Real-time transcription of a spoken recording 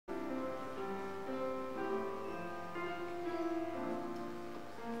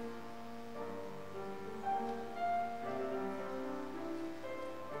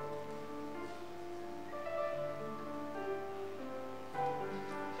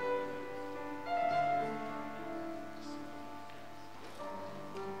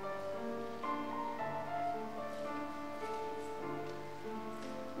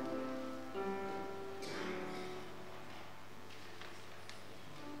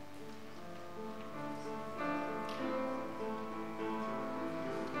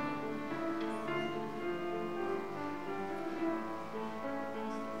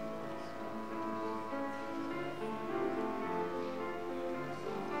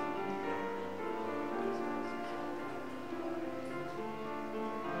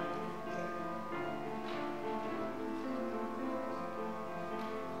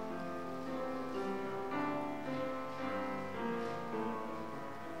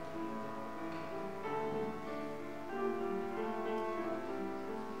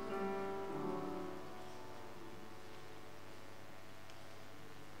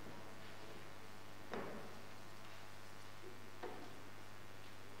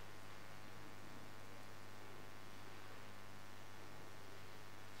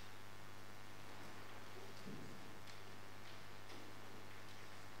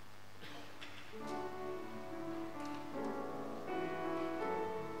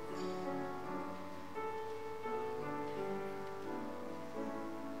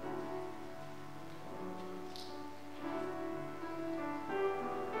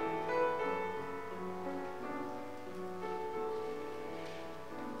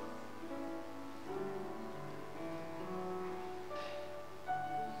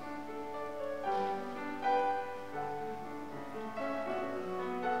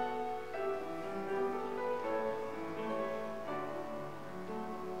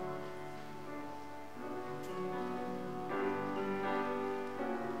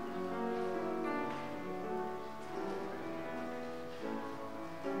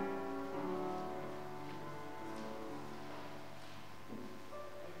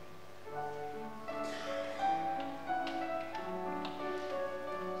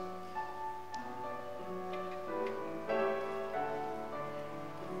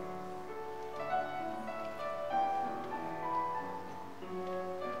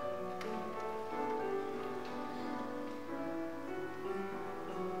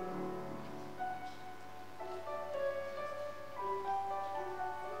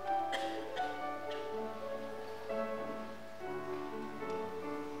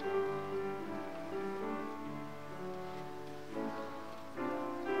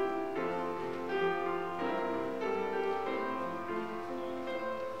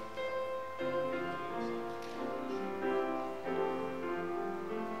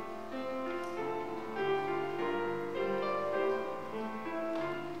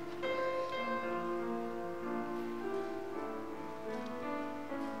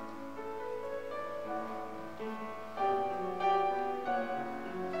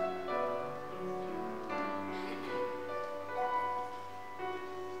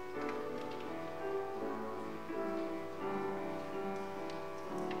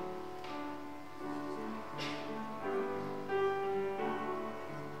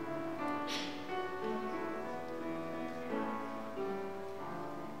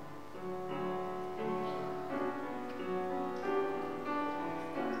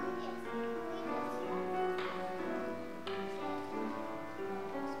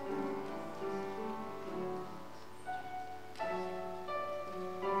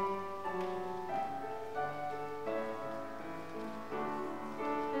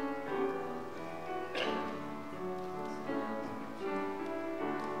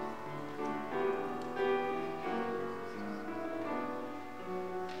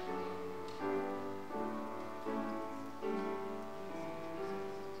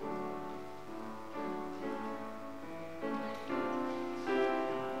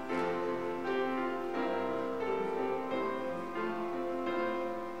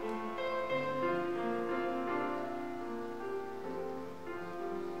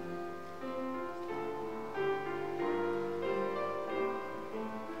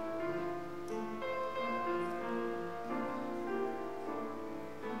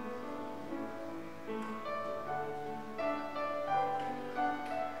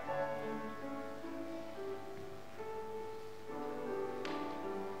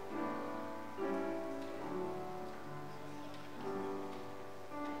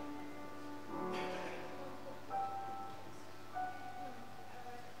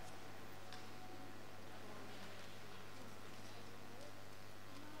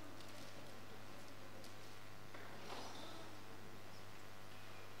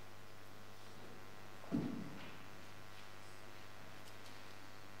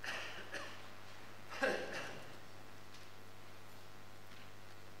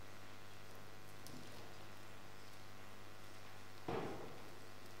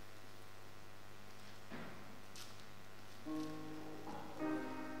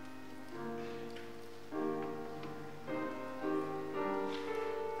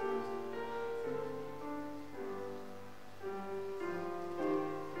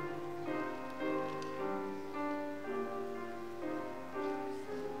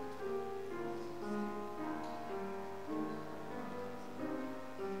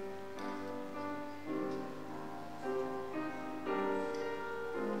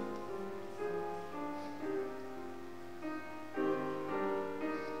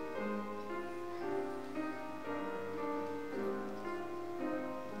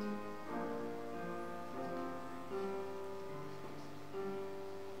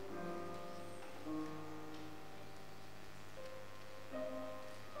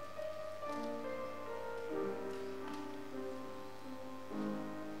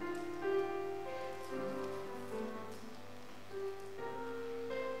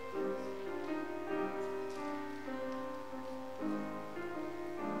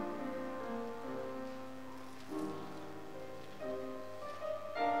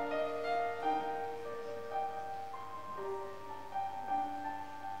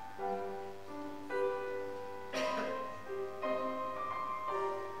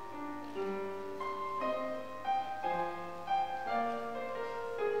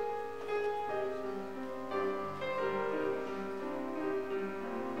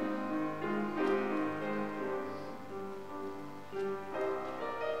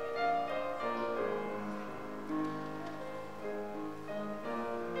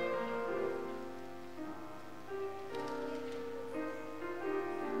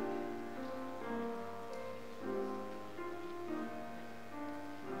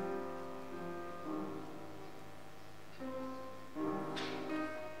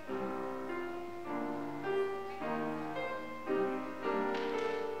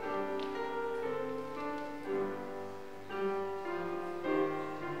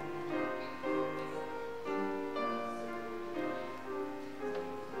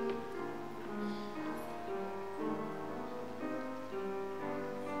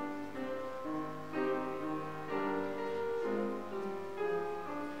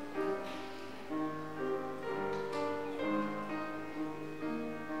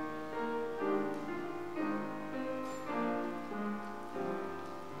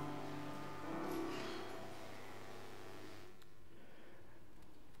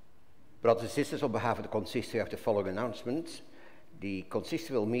Brothers and sisters, on behalf of the consistory, I have the following announcement. The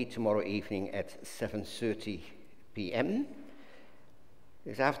consistory will meet tomorrow evening at 7:30 p.m.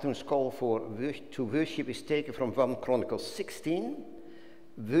 This afternoon's call to worship is taken from 1 Chronicles 16.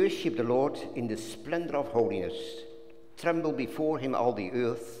 Worship the Lord in the splendor of holiness. Tremble before him all the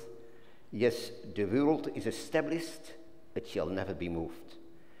earth. Yes, the world is established, it shall never be moved.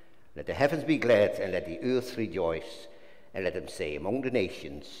 Let the heavens be glad, and let the earth rejoice, and let them say among the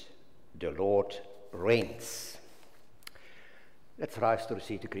nations, the Lord reigns. Let's rise to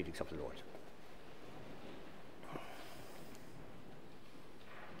receive the greetings of the Lord.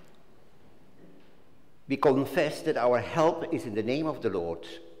 We confess that our help is in the name of the Lord,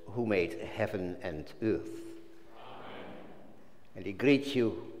 who made heaven and earth. Amen. And we greet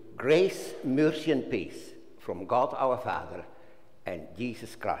you, grace, mercy, and peace from God our Father and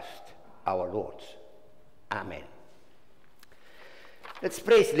Jesus Christ our Lord. Amen. Let's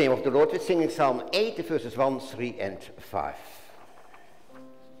praise the name of the Lord with singing Psalm 8, verses 1, 3, and 5.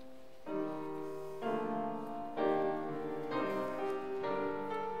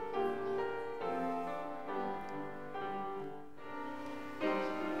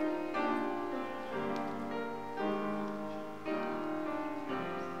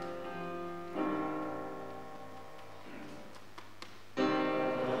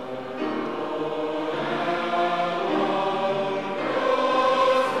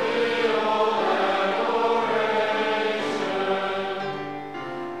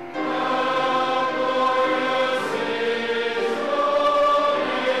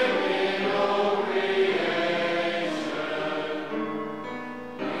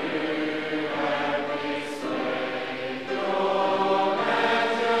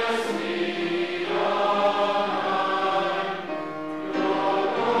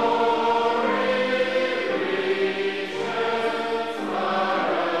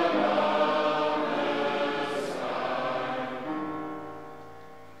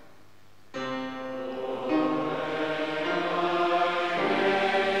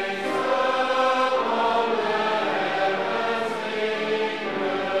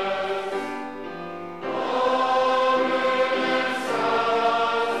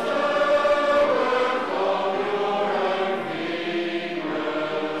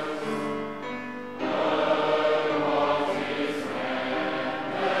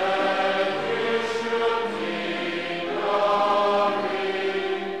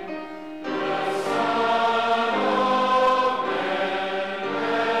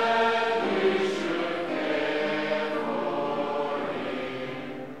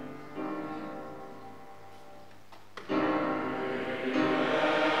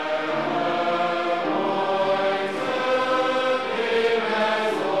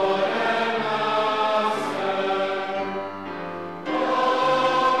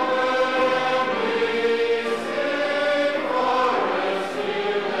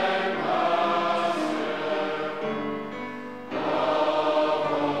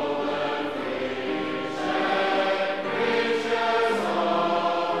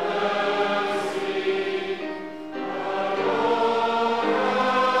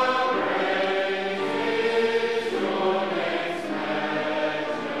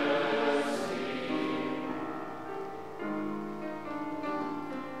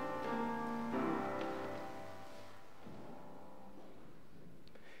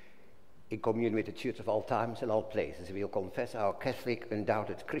 In communion with the Church of all times and all places, we will confess our Catholic,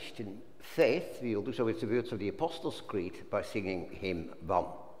 undoubted Christian faith. We will do so with the words of the Apostles' Creed by singing hymn 1.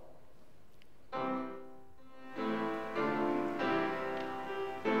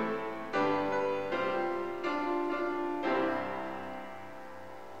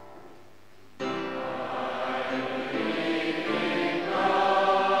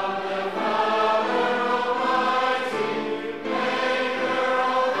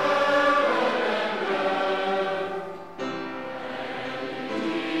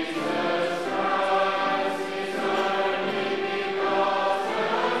 Jesus Christ, his only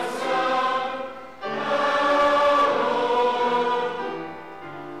begotten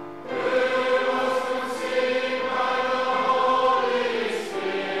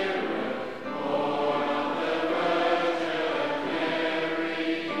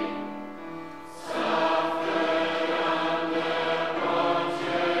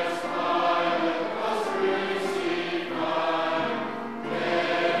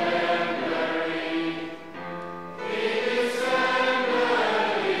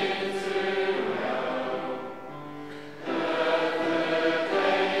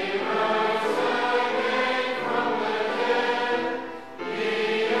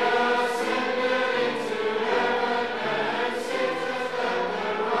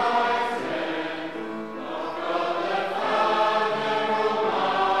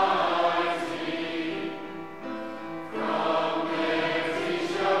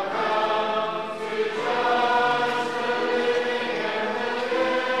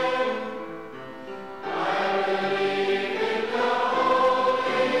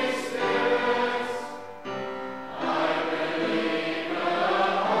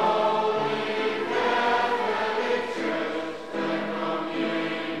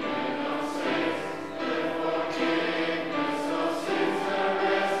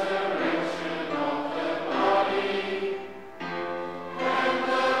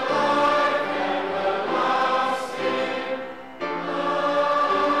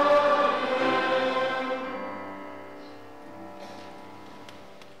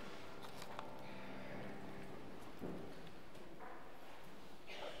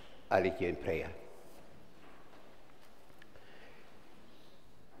I lead you in prayer.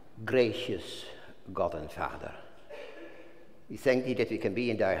 Gracious God and Father, we thank thee that we can be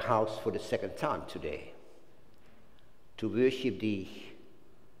in thy house for the second time today, to worship thee,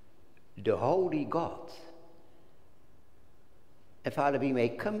 the holy God. And Father, we may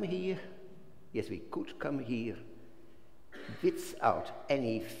come here, yes, we could come here, without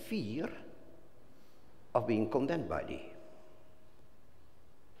any fear of being condemned by thee,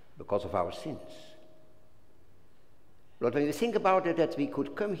 because of our sins. Lord, when we think about it, that we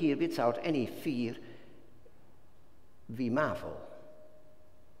could come here without any fear, we marvel.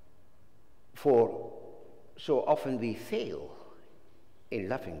 For so often we fail in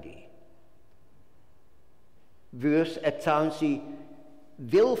loving thee. Worse, at times we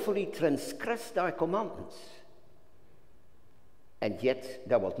willfully transgress thy commandments. And yet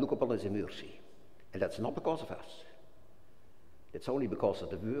thou wilt look upon us in mercy. And that's not because of us. That's only because of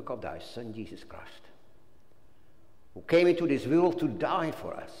the work of thy Son, Jesus Christ, who came into this world to die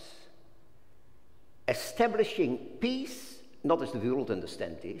for us, establishing peace, not as the world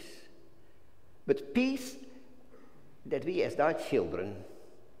understands this, but peace that we as thy children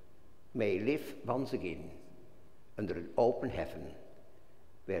may live once again under an open heaven,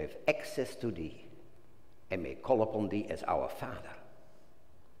 where we have access to thee and may call upon thee as our Father.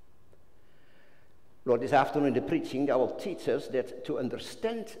 Lord, this afternoon in the preaching, thou wilt teach us that to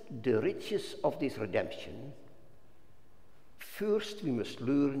understand the riches of this redemption, first we must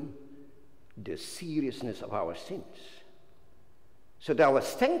learn the seriousness of our sins, so that our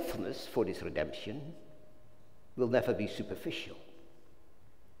thankfulness for this redemption will never be superficial.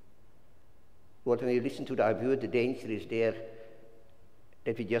 Lord, when you listen to thy word, the danger is there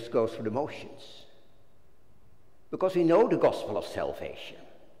that we just go through the motions, because we know the gospel of salvation.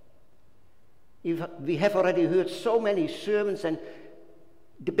 We have already heard so many sermons, and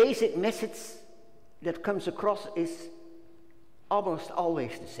the basic message that comes across is almost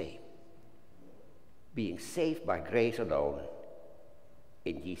always the same: being saved by grace alone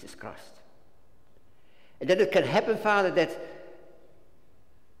in Jesus Christ. And then it can happen, Father, that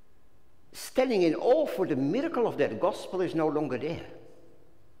standing in awe for the miracle of that gospel is no longer there.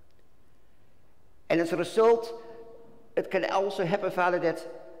 And as a result, it can also happen, Father,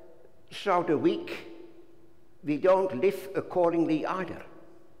 that throughout the week we don't live accordingly either.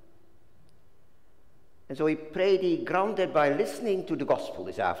 And so we pray thee, grant that by listening to the gospel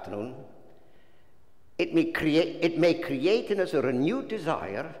this afternoon, it may create in us a renewed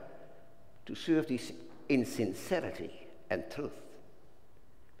desire to serve thee in sincerity and truth,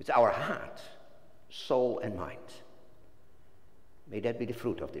 with our heart, soul, and mind. May that be the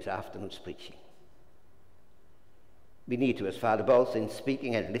fruit of this afternoon's preaching. Be near to us, Father, both in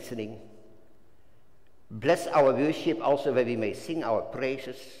speaking and listening. Bless our worship also, where we may sing our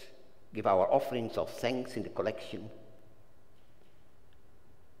praises, give our offerings of thanks in the collection.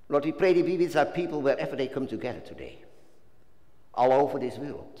 Lord, we pray thee, be with our people wherever they come together today, all over this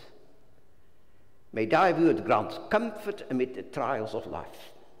world. May thy word grant comfort amid the trials of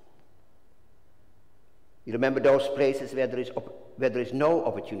life. You remember those places where there is no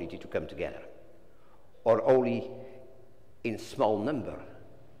opportunity to come together, or only in small number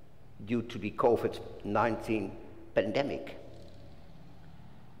due to the COVID-19 pandemic.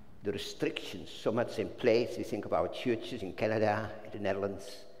 The restrictions so much in place. We think of our churches in Canada, in the Netherlands,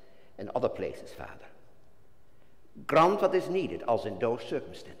 and other places, Father. Grant what is needed also in those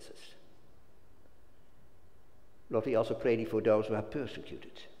circumstances. Lord, we also pray thee for those who are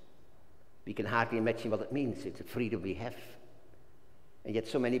persecuted. We can hardly imagine what it means. It's a freedom we have. And yet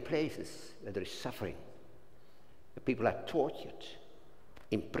so many places where there is suffering, where people are tortured,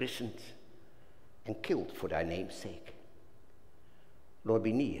 imprisoned, and killed for thy name's sake. Lord,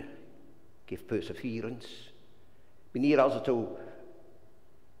 be near. Give perseverance. Be near also to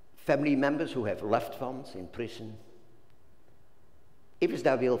family members who have loved ones in prison. If it's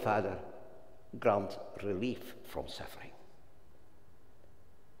thy will, Father, grant relief from suffering.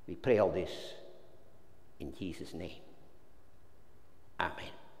 We pray all this in Jesus' name.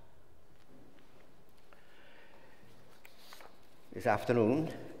 Amen. This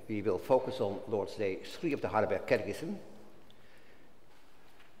afternoon, we will focus on Lord's Day 3 of the Hardenberg Catechism.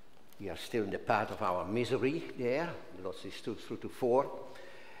 We are still in the part of our misery there, Lord's Day 2 through to 4.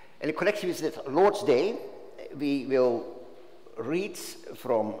 And in connection with that Lord's Day, we will read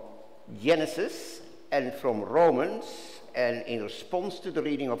from Genesis and from Romans, and in response to the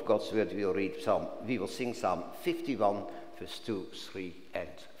reading of God's word, we will sing Psalm 51, verse 2, 3, and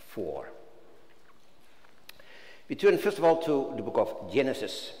 4. We turn first of all to the book of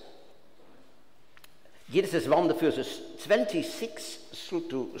Genesis. Genesis 1, the verses 26 through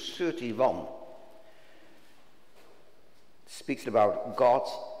to 31. Speaks about God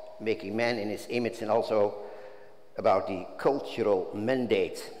making man in his image and also about the cultural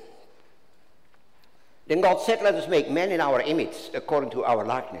mandate. Then God said, let us make man in our image, according to our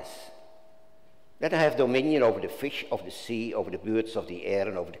likeness. Let them have dominion over the fish of the sea, over the birds of the air,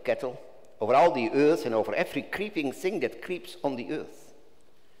 and over the cattle, over all the earth, and over every creeping thing that creeps on the earth.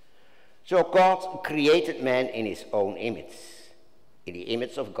 So God created man in his own image. In the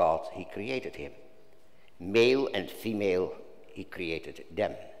image of God he created him. Male and female he created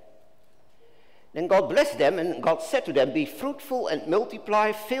them. Then God blessed them, and God said to them, be fruitful and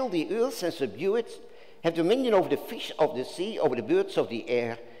multiply, fill the earth and subdue it, have dominion over the fish of the sea, over the birds of the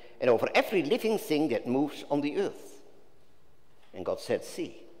air, and over every living thing that moves on the earth. And God said,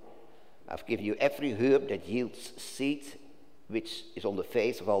 see, I've given you every herb that yields seed, which is on the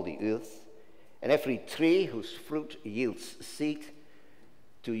face of all the earth, and every tree whose fruit yields seed,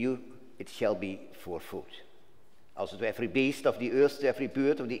 to you it shall be for food. Also to every beast of the earth, to every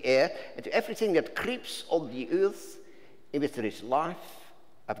bird of the air, and to everything that creeps on the earth, in which there is life,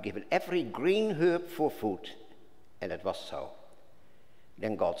 I've given every green herb for food. And it was so.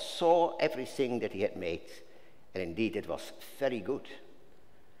 Then God saw everything that he had made, and indeed it was very good.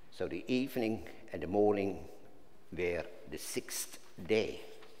 So the evening and the morning were the sixth day.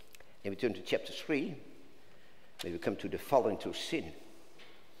 Then we turn to chapter 3, where we come to the fall into sin.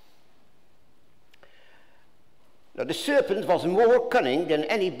 Now the serpent was more cunning than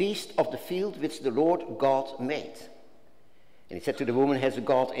any beast of the field which the Lord God made. And he said to the woman, has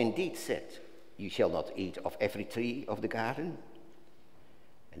God indeed said, you shall not eat of every tree of the garden?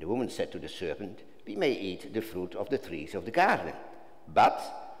 And the woman said to the serpent, we may eat the fruit of the trees of the garden, but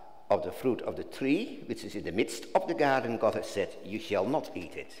of the fruit of the tree which is in the midst of the garden, God has said, you shall not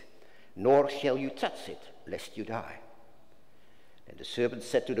eat it, nor shall you touch it, lest you die. And the serpent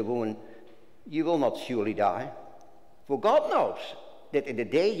said to the woman, you will not surely die, for God knows that in the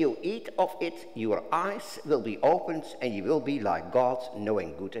day you eat of it, your eyes will be opened, and you will be like God,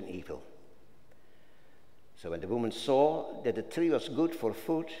 knowing good and evil. So when the woman saw that the tree was good for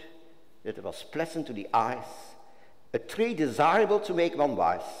food, that it was pleasant to the eyes, a tree desirable to make one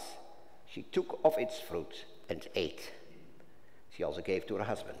wise, she took of its fruit and ate. She also gave to her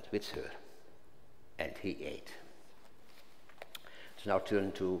husband with her, and he ate. Let's now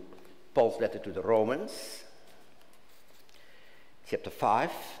turn to Paul's letter to the Romans, chapter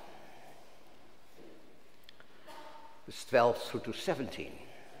 5, verse 12 through to 17.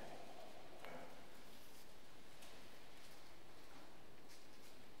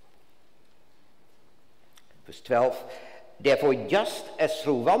 Verse 12, therefore just as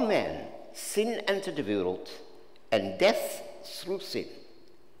through one man sin entered the world, and death through sin,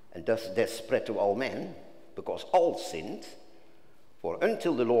 and thus death spread to all men, because all sinned, for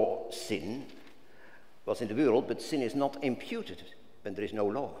until the law sin was in the world, but sin is not imputed when there is no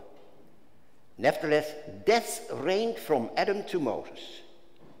law. Nevertheless, death reigned from Adam to Moses,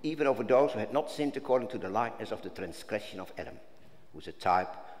 even over those who had not sinned according to the likeness of the transgression of Adam, who is a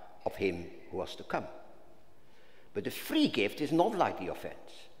type of him who was to come. But the free gift is not like the offense.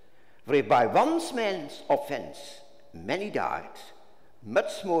 For if by one man's offense many died,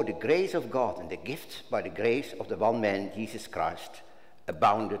 much more the grace of God and the gift by the grace of the one man, Jesus Christ,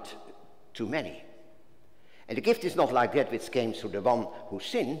 abounded to many. And the gift is not like that which came through the one who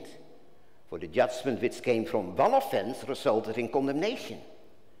sinned, for the judgment which came from one offense resulted in condemnation.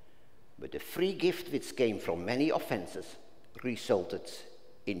 But the free gift which came from many offenses resulted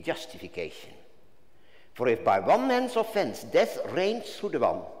in justification. For if by one man's offense death reigned through the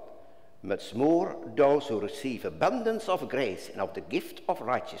one, much more those who receive abundance of grace and of the gift of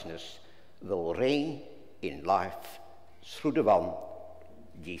righteousness will reign in life through the one,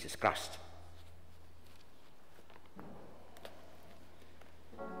 Jesus Christ.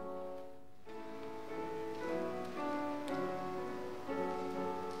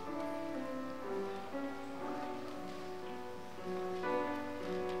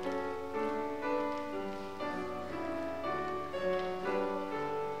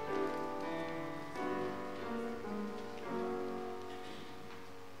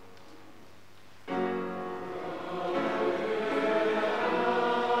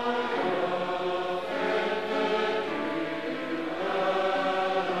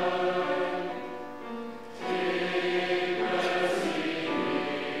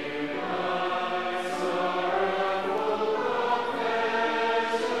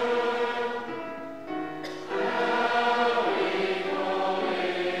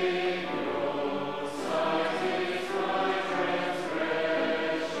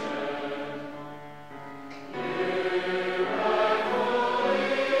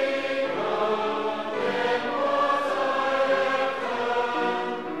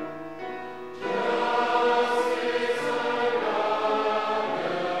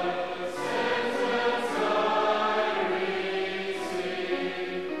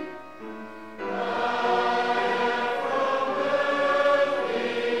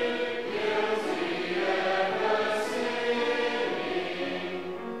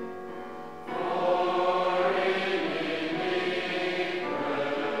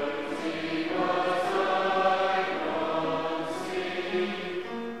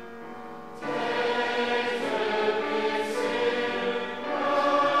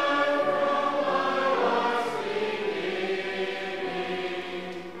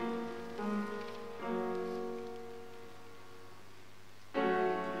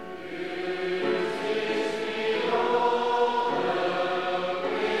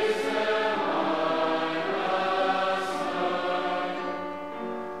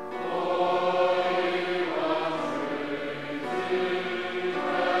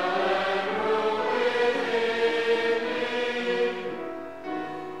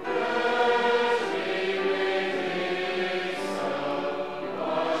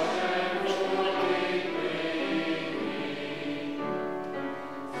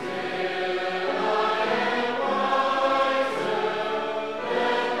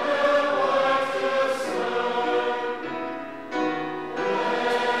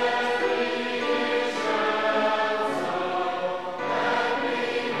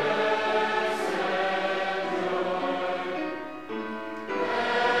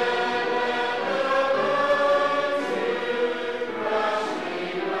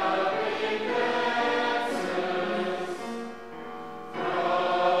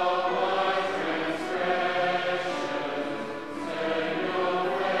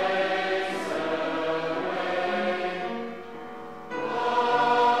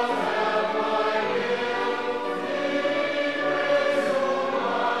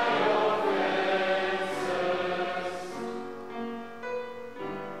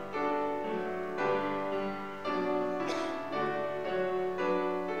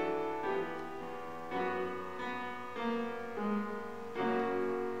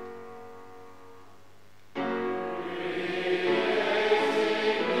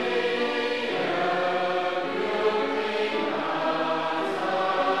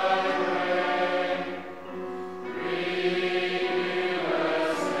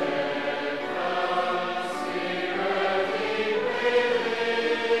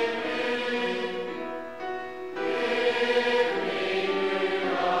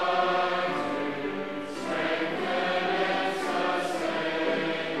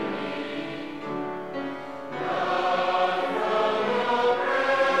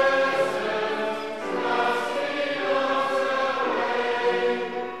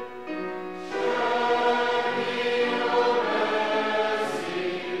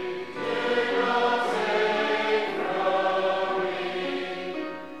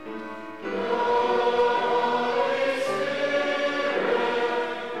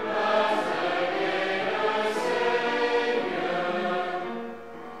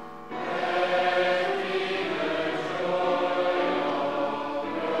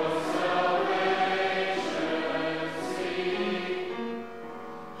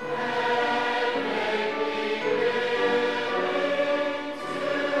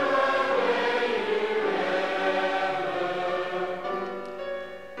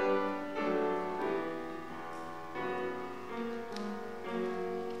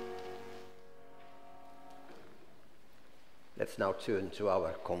 Let's now turn to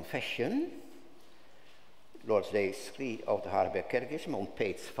our confession. Lord's Day 3 of the Armadale Catechism on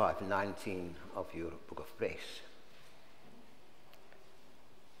page 519 of your Book of Praise.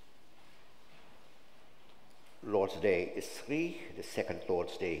 Lord's Day is 3, the second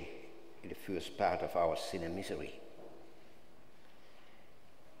Lord's Day in the first part of our sin and misery.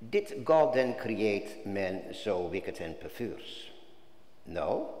 Did God then create man so wicked and perverse?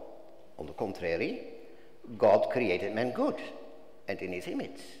 No, on the contrary, God created man good and in his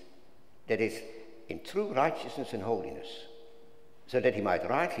image, that is, in true righteousness and holiness, so that he might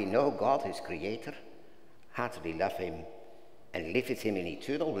rightly know God his Creator, heartily love him, and live with him in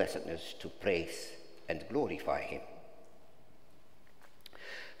eternal blessedness to praise and glorify him.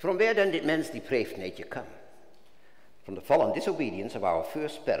 From where then did man's depraved nature come? From the fallen disobedience of our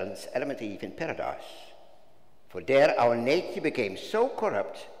first parents, Adam and Eve in paradise. For there our nature became so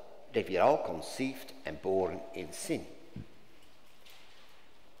corrupt that we are all conceived and born in sin.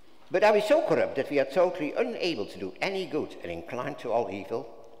 But are we so corrupt that we are totally unable to do any good and inclined to all evil?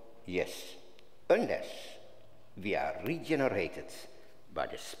 Yes, unless we are regenerated by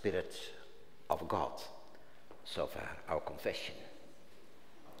the Spirit of God. So far, our confession.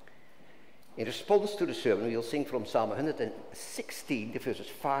 In response to the sermon, we will sing from Psalm 116, the verses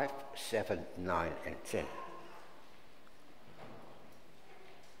 5, 7, 9, and 10.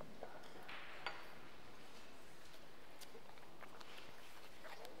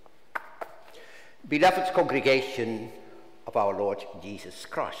 Beloved congregation of our Lord Jesus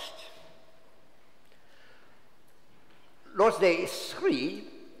Christ. Lord's Day 3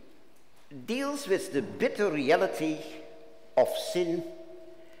 deals with the bitter reality of sin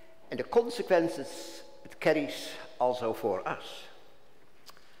and the consequences it carries also for us.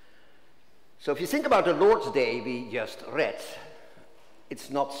 So if you think about the Lord's Day we just read, it's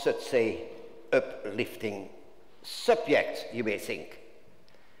not such a uplifting subject, you may think.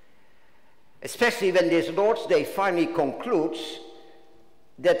 Especially when this Lord's Day finally concludes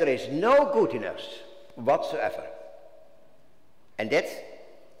that there is no good in us whatsoever. And that's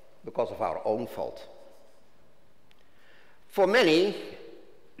because of our own fault. For many,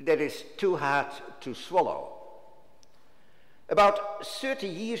 that is too hard to swallow. About 30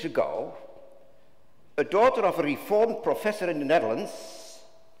 years ago, a daughter of a Reformed professor in the Netherlands,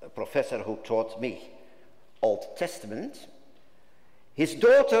 a professor who taught me Old Testament, his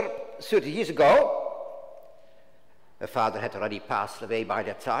daughter, 30 years ago, her father had already passed away by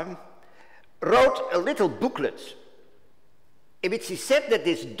that time, wrote a little booklet in which she said that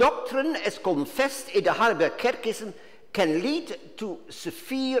this doctrine, as confessed in the Armadale Catechism, can lead to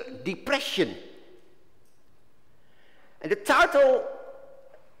severe depression. And the title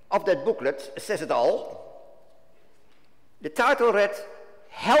of that booklet says it all. The title read,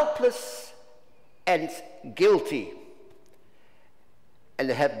 Helpless and Guilty. And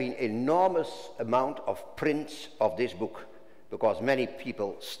there have been enormous amount of prints of this book because many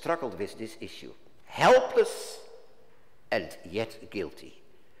people struggled with this issue. Helpless and yet guilty.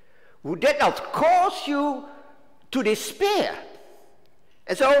 Would that not cause you to despair?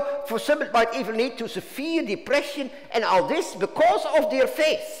 And so for some it might even lead to severe depression, and all this because of their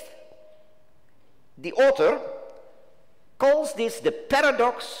faith. The author calls this the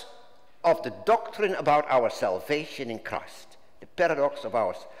paradox of the doctrine about our salvation in Christ. The paradox of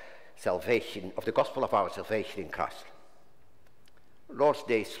our salvation, of the gospel of our salvation in Christ. Lord's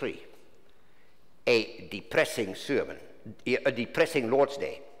Day 3, a depressing sermon, a depressing Lord's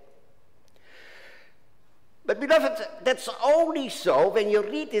Day. But beloved, that's only so when you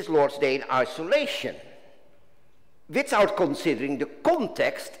read this Lord's Day in isolation, without considering the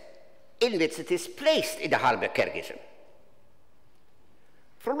context in which it is placed in the Armadale Catechism.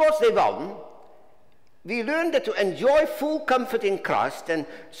 From Lord's Day 1, we learn that to enjoy full comfort in Christ, and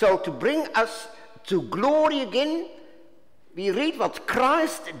so to bring us to glory again, we read what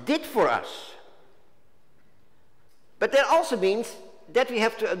Christ did for us. But that also means that we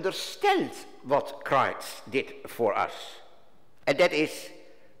have to understand what Christ did for us. And that is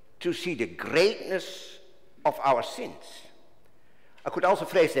to see the greatness of our sins. I could also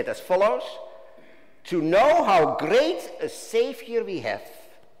phrase that as follows: to know how great a Savior we have,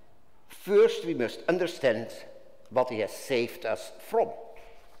 first we must understand what he has saved us from.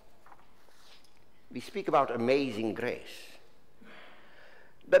 We speak about amazing grace.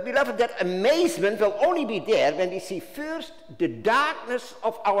 But beloved, that amazement will only be there when we see first the darkness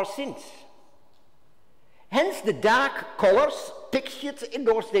of our sins. Hence the dark colors pictured in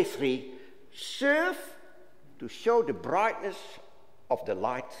Lord's Day 3 serve to show the brightness of the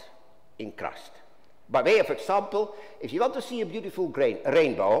light in Christ. By way of example, if you want to see a beautiful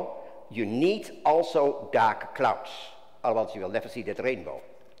rainbow, you need also dark clouds. otherwise you will never see that rainbow.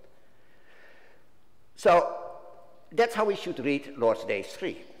 So that's how we should read Lord's Day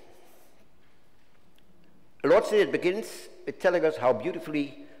 3. Lord's Day begins with telling us how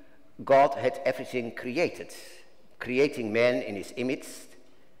beautifully God had everything created, creating man in his image.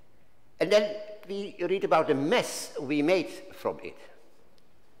 And then we read about the mess we made from it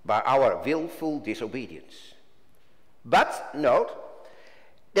by our willful disobedience. But note,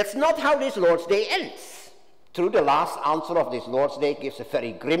 that's not how this Lord's Day ends. True, the last answer of this Lord's Day gives a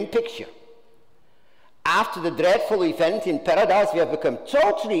very grim picture. After the dreadful event in paradise, we have become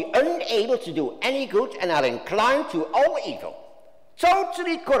totally unable to do any good and are inclined to all evil.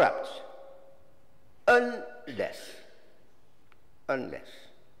 Totally corrupt. Unless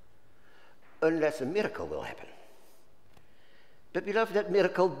a miracle will happen. But beloved, that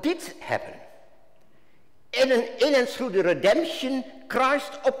miracle did happen. In and through the redemption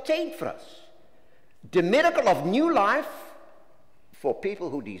Christ obtained for us. The miracle of new life for people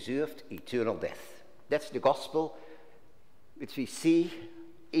who deserved eternal death. That's the gospel which we see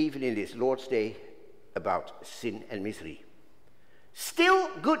even in this Lord's Day about sin and misery. Still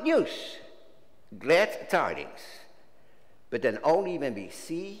good news, glad tidings, but then only when we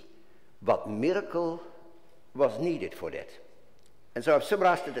see what miracle was needed for that. And so I've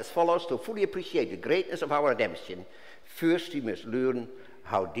summarized it as follows: to fully appreciate the greatness of our redemption, first we must learn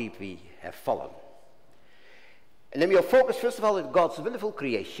how deep we have fallen. And then we'll focus first of all on God's willful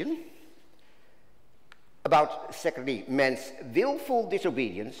creation, about secondly man's willful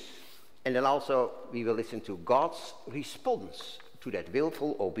disobedience, and then also we will listen to God's response to that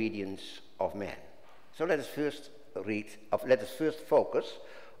willful obedience of man. So let us first focus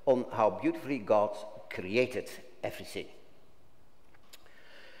on how beautifully God created everything.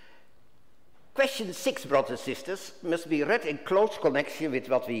 Question 6, brothers and sisters, must be read in close connection with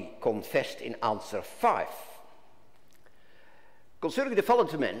what we confessed in answer 5. Concerning the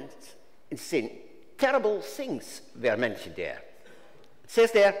fallen man in sin, terrible things were mentioned there. It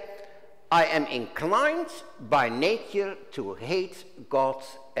says there, I am inclined by nature to hate God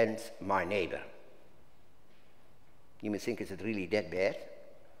and my neighbor. You may think, is it really that bad?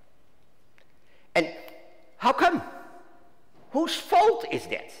 And how come? Whose fault is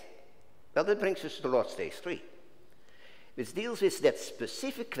that? Well, that brings us to Lord's Day 3, which deals with that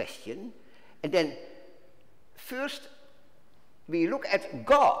specific question. And then first we look at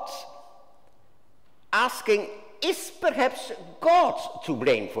God, asking, is perhaps God to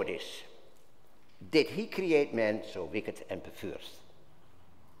blame for this? Did he create man so wicked and perverse?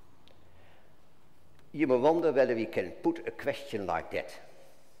 You may wonder whether we can put a question like that.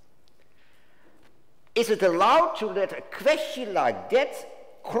 Is it allowed to let a question like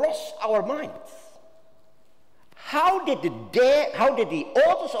that cross our minds? How did the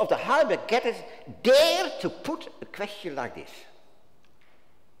authors of the Heidelberg dare to put a question like this?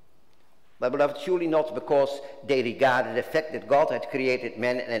 Well, beloved, surely not because they regarded the fact that God had created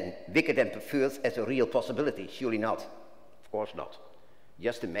man and wicked and perverse as a real possibility. Surely not. Of course not.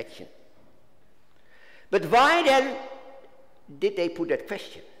 Just imagine. But why then did they put that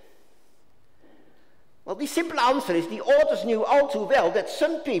question? Well, the simple answer is the authors knew all too well that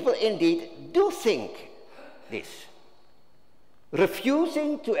some people indeed do think this,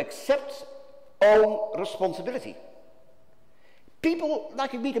 refusing to accept own responsibility. People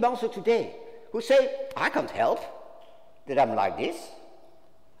like we meet them also today, who say, I can't help that I'm like this.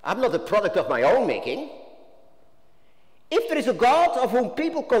 I'm not a product of my own making. If there is a God of whom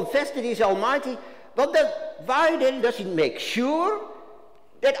people confess that he is almighty, well then, why then does he make sure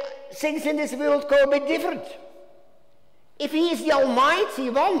that things in this world go a bit different? If he is the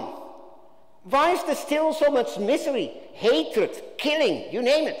almighty one, why is there still so much misery, hatred, killing, you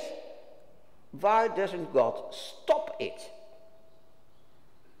name it? Why doesn't God stop it?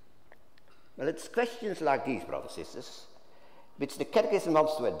 Well, it's questions like these, brothers and sisters, which the Catechism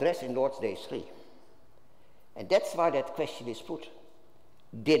wants to address in Lord's Day 3. And that's why that question is put.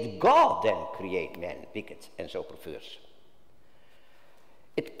 Did God then create man wicked and so perverse?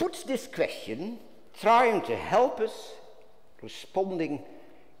 It puts this question, trying to help us responding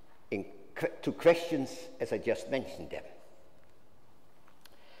to questions as I just mentioned them.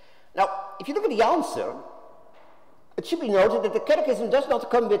 Now, if you look at the answer, it should be noted that the Catechism does not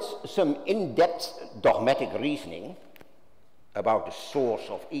come with some in-depth dogmatic reasoning about the source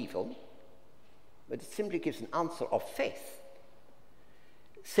of evil, but it simply gives an answer of faith,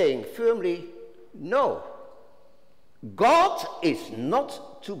 saying firmly, no, God is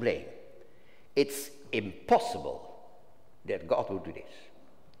not to blame. It's impossible that God would do this.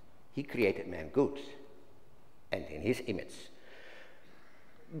 He created man good and in his image.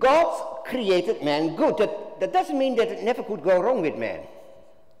 God created man good. That doesn't mean that it never could go wrong with man.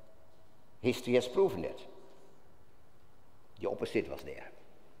 History has proven that. The opposite was there.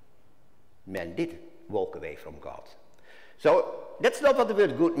 Man did walk away from God. So that's not what the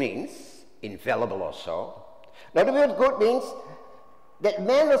word good means, infallible or so. Now the word good means that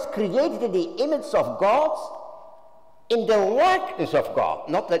man was created in the image of God, in the likeness of God.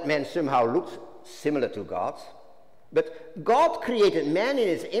 Not that man somehow looked similar to God, but God created man in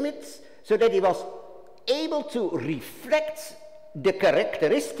his image so that he was able to reflect the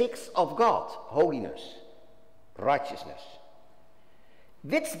characteristics of God: holiness, righteousness.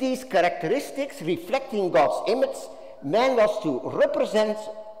 With these characteristics reflecting God's image, man was to represent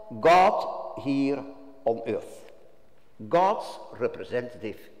God here on earth. God's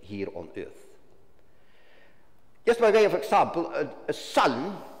representative here on earth. Just by way of example, a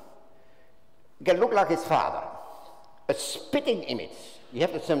son can look like his father. A spitting image. You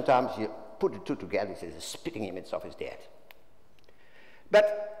have to sometimes you put the two together, it's a spitting image of his dad.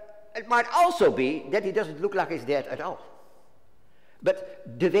 But it might also be that he doesn't look like his dad at all.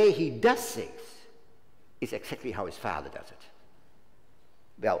 But the way he does things is exactly how his father does it.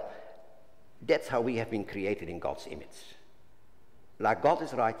 Well, that's how we have been created in God's image. Like God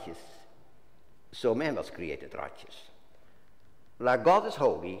is righteous, so man was created righteous. Like God is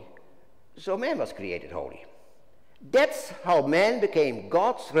holy, so man was created holy. That's how man became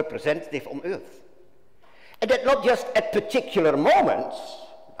God's representative on earth. And that not just at particular moments,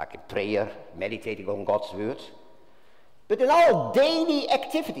 like in prayer, meditating on God's word, but in all daily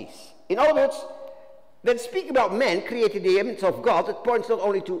activities. In other words, when speaking about man created in the image of God, it points not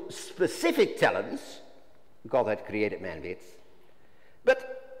only to specific talents God had created man with,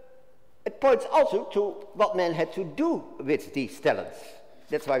 but it points also to what man had to do with these talents.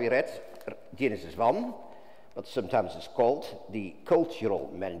 That's why we read Genesis 1, what sometimes is called the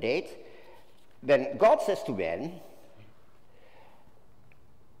cultural mandate. When God says to man,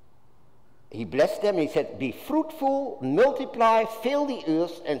 he blessed them, and he said, "Be fruitful, multiply, fill the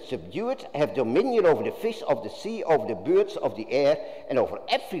earth, and subdue it, have dominion over the fish of the sea, over the birds of the air, and over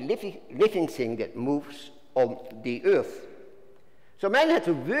every living thing that moves on the earth." So man had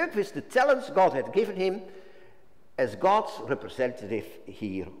to work with the talents God had given him as God's representative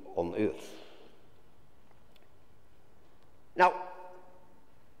here on earth. Now,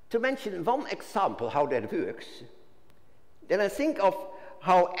 to mention one example how that works, then I think of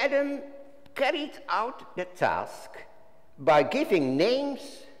how Adam carried out that task by giving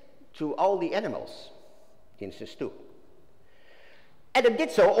names to all the animals, Genesis 2. Adam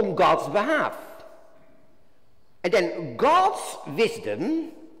did so on God's behalf. And then God's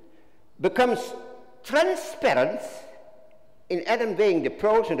wisdom becomes transparent in Adam weighing the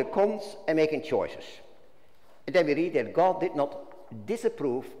pros and the cons and making choices. And then we read that God did not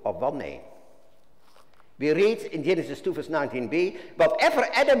disapprove of one name. We read in Genesis 2 verse 19b, whatever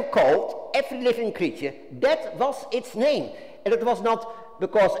Adam called every living creature, that was its name. And it was not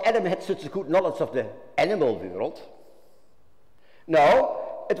because Adam had such a good knowledge of the animal world.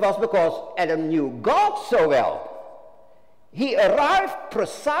 No, it was because Adam knew God so well. He arrived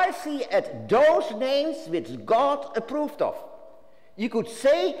precisely at those names which God approved of. You could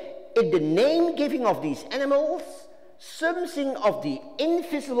say in the name giving of these animals, something of the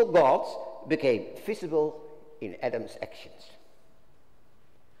invisible God became visible in Adam's actions.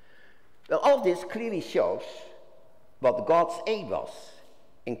 Well, all this clearly shows what God's aim was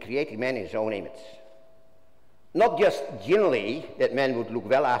in creating man in his own image. Not just generally that man would look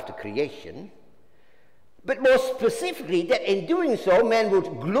well after creation, but more specifically that in doing so man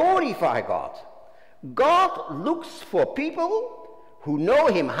would glorify God. God looks for people who know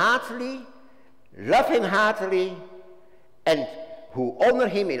him heartily, love him heartily, and who honor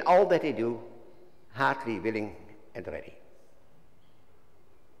him in all that they do, heartily, willing, and ready.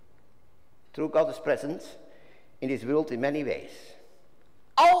 True, God is present in this world in many ways.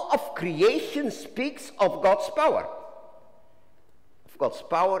 All of creation speaks of God's power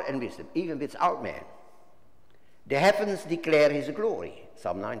and wisdom, even without man. The heavens declare his glory,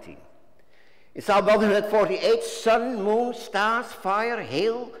 Psalm 19. In Psalm 148, sun, moon, stars, fire,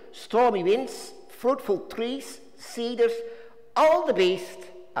 hail, stormy winds, fruitful trees, cedars, all the beasts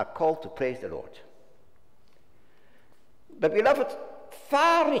are called to praise the Lord. But beloved,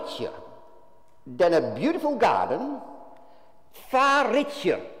 far richer than a beautiful garden, far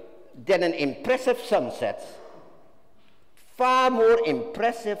richer than an impressive sunset, far more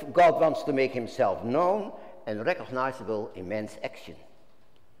impressive, God wants to make himself known and recognizable in man's action.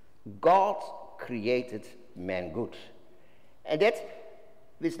 God created man good, and that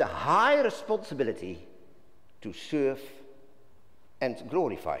with the high responsibility to serve and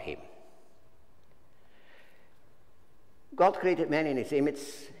glorify him. God created man in his image,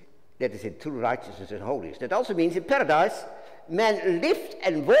 that is in true righteousness and holiness. That also means in paradise, man lived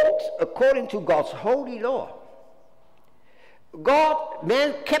and walked according to God's holy law.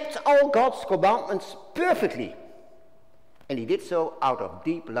 Man kept all God's commandments perfectly. And he did so out of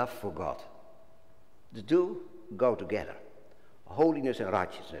deep love for God. The two go together, holiness and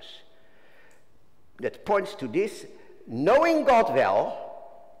righteousness. That points to this: knowing God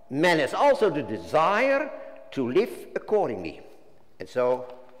well, man has also the desire to live accordingly, and so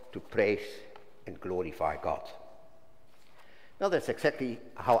to praise and glorify God. Well, that's exactly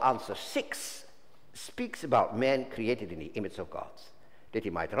how answer 6 speaks about man created in the image of God, that he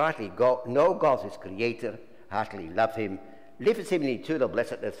might rightly know God his creator, heartily love him, live with him in eternal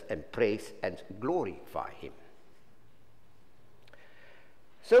blessedness, and praise and glorify him.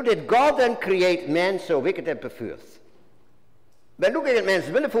 So did God then create man so wicked and perverse? By looking at man's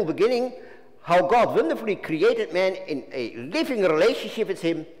wonderful beginning, how God wonderfully created man in a living relationship with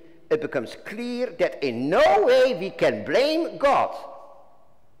him, it becomes clear that in no way we can blame God.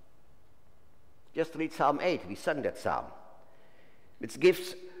 Just read Psalm 8, we sang that psalm, which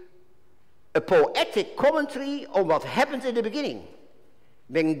gives a poetic commentary on what happens in the beginning,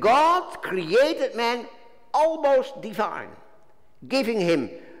 when God created man almost divine, giving him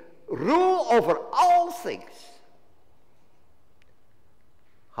rule over all things.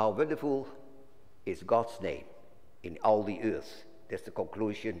 How wonderful is God's name in all the earth. That's the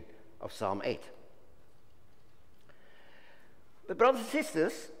conclusion of Psalm 8. But brothers and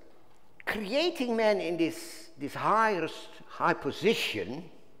sisters, creating man in this high position,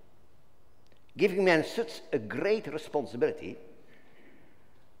 giving man such a great responsibility,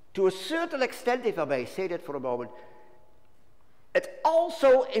 to a certain extent, if I may say that for a moment, it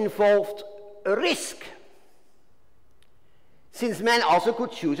also involved a risk, since man also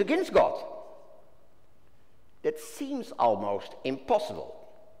could choose against God. That seems almost impossible,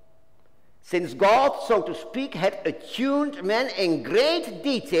 since God, so to speak, had attuned man in great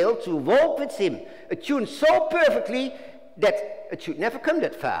detail to walk with him, attuned so perfectly that it should never come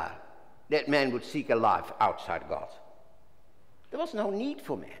that far, that man would seek a life outside God. There was no need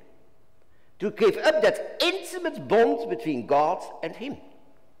for man to give up that intimate bond between God and him.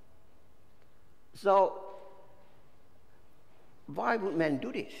 So, why would man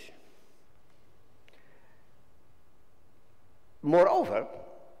do this? Moreover,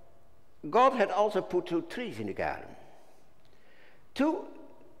 God had also put 2 trees in the garden. 2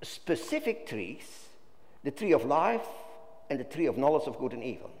 specific trees, the tree of life and the tree of knowledge of good and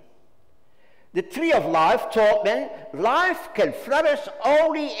evil. The tree of life taught men life can flourish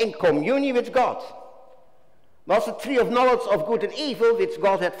only in communion with God. Whilst the tree of knowledge of good and evil, which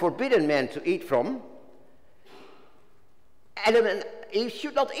God had forbidden man to eat from, Adam and Eve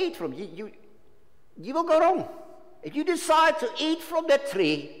should not eat from. You will go wrong. If you decide to eat from that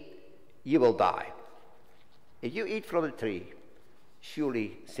tree, you will die. If you eat from the tree,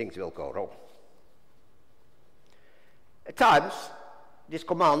 surely things will go wrong. At times, this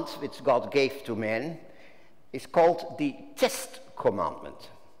command which God gave to man is called the test commandment.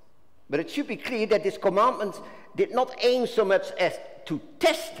 But it should be clear that this commandment did not aim so much as to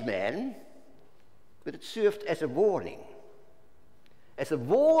test man, but it served as a warning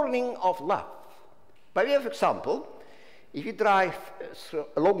of love. By way of example, if you drive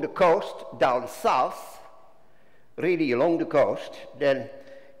along the coast down south, really along the coast, then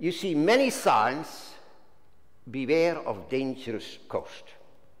you see many signs: beware of dangerous coast.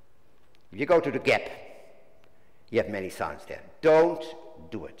 If you go to the Gap, you have many signs there. Don't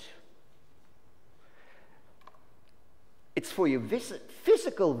do it. It's for your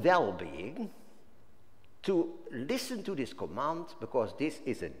physical well-being to listen to this command, because this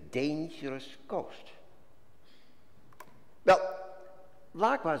is a dangerous coast. Well,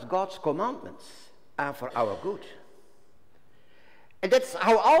 likewise, God's commandments are for our good. And that's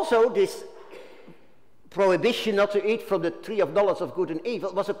how also this prohibition not to eat from the tree of knowledge of good and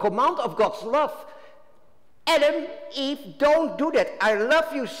evil was a command of God's love. Adam, Eve, don't do that. I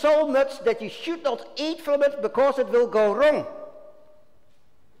love you so much that you should not eat from it, because it will go wrong.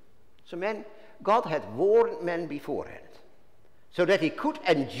 So God had warned men beforehand, so that he could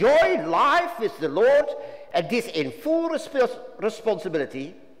enjoy life with the Lord, and this in full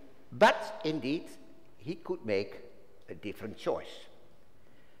responsibility, but indeed he could make a different choice.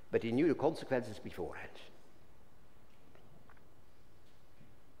 But he knew the consequences beforehand.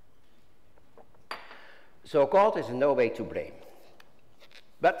 So God is in no way to blame.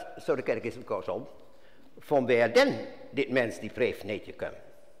 But, so the catechism goes on, from where then did man's depraved nature come?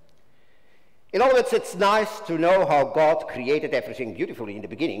 In other words, it's nice to know how God created everything beautifully in the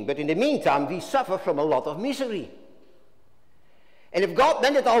beginning, but in the meantime, we suffer from a lot of misery. And if God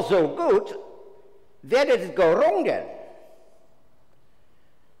meant it all so good, where did it go wrong then?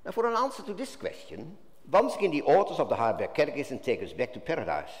 Now, for an answer to this question, once again the authors of the Armadale Catechism take us back to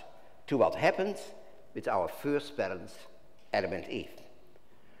paradise, to what happened with our first parents, Adam and Eve.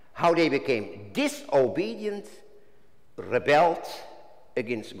 How they became disobedient, rebelled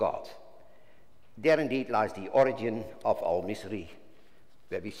against God. There indeed lies the origin of all misery,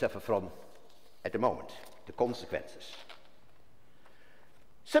 where we suffer from at the moment, the consequences.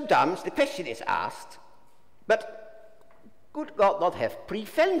 Sometimes the question is asked, but could God not have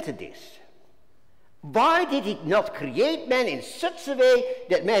prevented this? Why did he not create man in such a way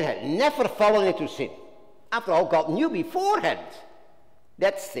that man had never fallen into sin? After all, God knew beforehand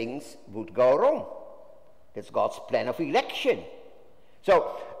that things would go wrong. That's God's plan of election.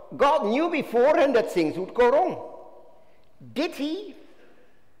 So God knew beforehand that things would go wrong. Did he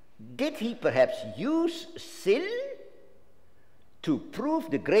perhaps use sin to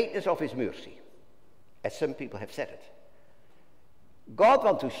prove the greatness of his mercy, as some people have said it? God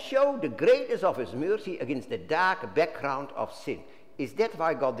wants to show the greatness of his mercy against the dark background of sin. Is that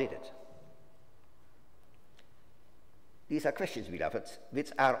why God did it? These are questions, beloved,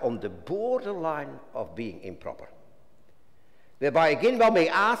 which are on the borderline of being improper. Whereby again one may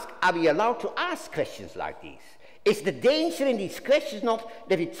ask, are we allowed to ask questions like these? Is the danger in these questions not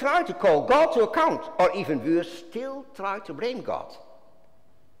that we try to call God to account, or even worse, still try to blame God?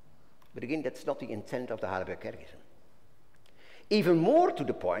 But again, that's not the intent of the Armadale Catechism. Even more to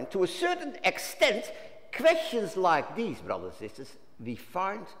the point, to a certain extent, questions like these, brothers and sisters, we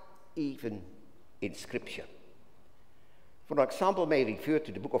find even in Scripture. For example, may refer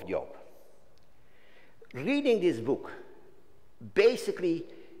to the book of Job. Reading this book, basically,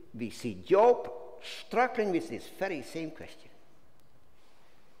 we see Job struggling with this very same question.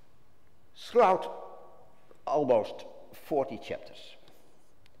 Throughout almost 40 chapters.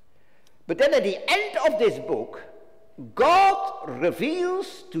 But then at the end of this book, God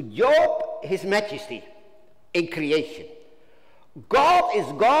reveals to Job his majesty in creation. God is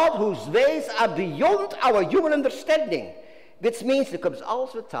God whose ways are beyond our human understanding, which means there comes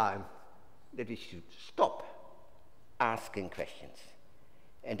also a time that we should stop asking questions.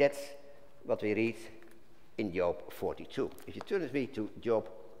 And that's what we read in Job 42. If you turn with me to Job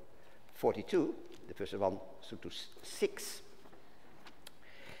 42, the verse 1 to 6.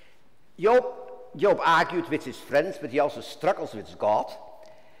 Job argued with his friends, but he also struggles with God.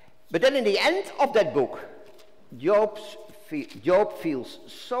 But then in the end of that book, Job feels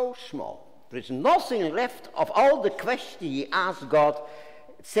so small. There is nothing left of all the questions he asked God.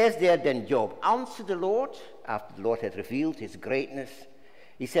 It says there, then Job answered the Lord, after the Lord had revealed his greatness.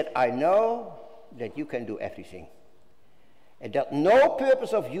 He said, I know that you can do everything, and that no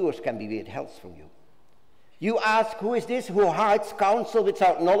purpose of yours can be withheld from you. You ask, who is this who hides counsel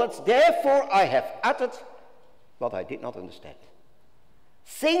without knowledge? Therefore I have uttered what I did not understand.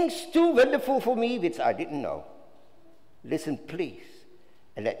 Things too wonderful for me which I didn't know. Listen, please,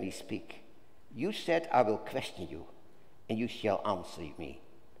 and let me speak. You said, I will question you, and you shall answer me.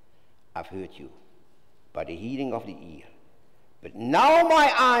 I've heard you by the hearing of the ear. But now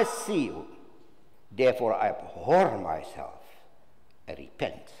my eyes see you. Therefore I abhor myself and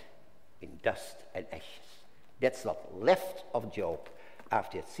repent in dust and ashes. That's what left of Job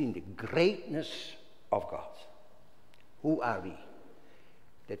after he had seen the greatness of God. Who are we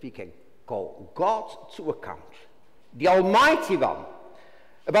that we can call God to account? The Almighty One,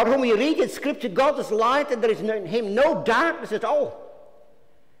 about whom we read in Scripture, God is light and there is in him no darkness at all.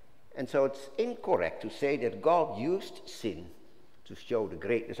 And so it's incorrect to say that God used sin to show the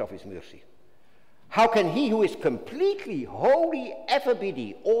greatness of his mercy. How can he who is completely holy ever be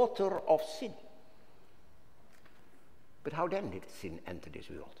the author of sin? But how then did sin enter this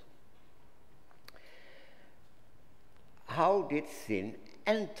world? How did sin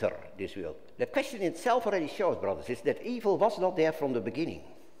enter this world? The question itself already shows, brothers, is that evil was not there from the beginning.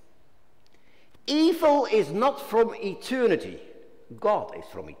 Evil is not from eternity. God is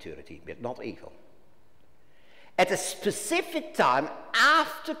from eternity, but not evil. At a specific time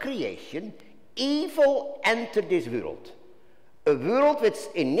after creation, evil entered this world. A world which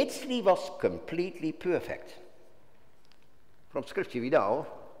initially was completely perfect. From Scripture we know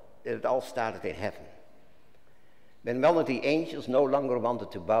that it all started in heaven, when one of the angels no longer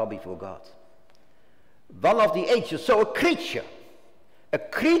wanted to bow before God. One of the angels, so a creature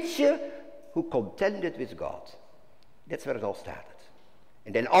who contended with God. That's where it all started.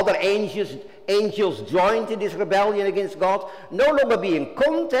 And then other angels joined in this rebellion against God, no longer being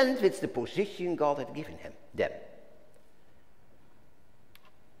content with the position God had given them.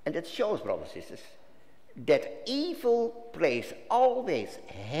 And that shows, brothers and sisters, that evil plays always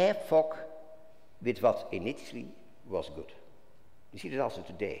havoc with what initially was good. You see that also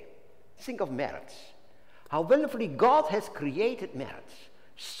today. Think of marriage. How wonderfully God has created marriage.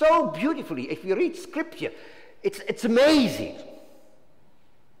 So beautifully. If you read scripture, it's amazing.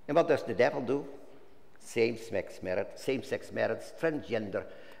 And what does the devil do? Same-sex marriage, transgender.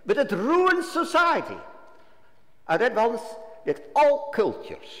 But it ruins society. I read once that all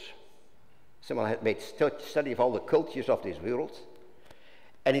cultures, someone had made study of all the cultures of this world,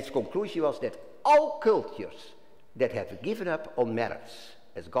 and his conclusion was that all cultures that have given up on marriage,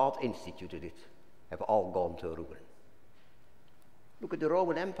 as God instituted it, have all gone to ruin. Look at the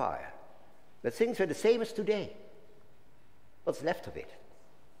Roman Empire. But things are the same as today. What's left of it?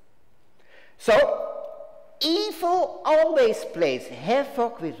 So, evil always plays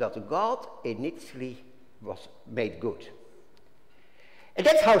havoc with what God initially was made good. And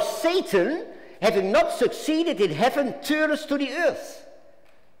that's how Satan, having not succeeded in heaven, turns to the earth,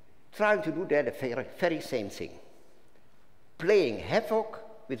 trying to do there the very same thing. Playing havoc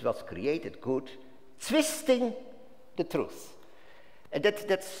with what's created good, twisting the truth. And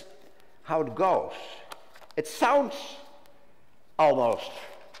that's how it goes. It sounds almost,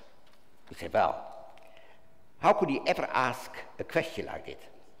 you say, well, how could he ever ask a question like that?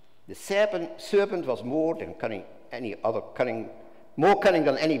 The serpent was more cunning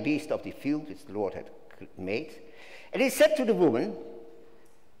than any beast of the field which the Lord had made. And he said to the woman,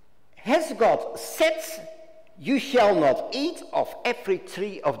 has God said, you shall not eat of every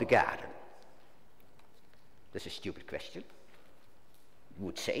tree of the garden? That's a stupid question, you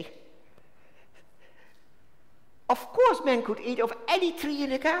would say. Of course man could eat of any tree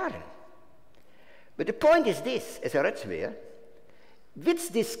in the garden. But the point is this, as I read somewhere, with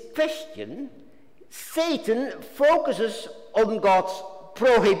this question, Satan focuses on God's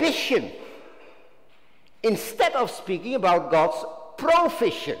prohibition instead of speaking about God's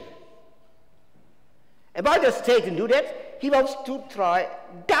provision. And why does Satan do that? He wants to try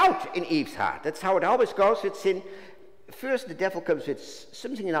doubt in Eve's heart. That's how it always goes with sin. First the devil comes with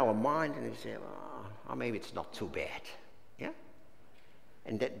something in our mind and we say, oh, maybe it's not too bad. Yeah?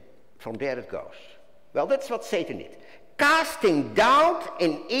 And then from there it goes. Well, that's what Satan did. Casting doubt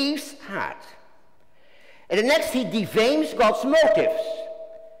in Eve's heart. And the next, he defames God's motives.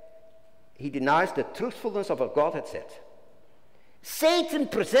 He denies the truthfulness of what God had said. Satan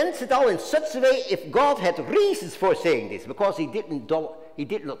presents it all in such a way if God had reasons for saying this, because he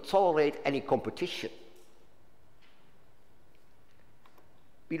did not tolerate any competition.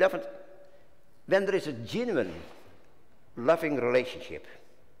 Beloved, when there is a genuine, loving relationship,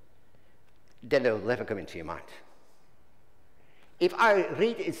 then it will never come into your mind. If I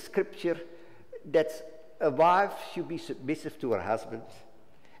read in scripture that a wife should be submissive to her husband,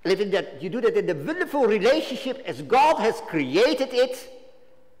 and if you do that in the wonderful relationship as God has created it,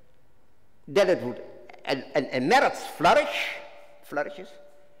 then it would, and marriage flourishes,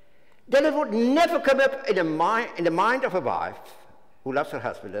 then it would never come up in the mind of a wife who loves her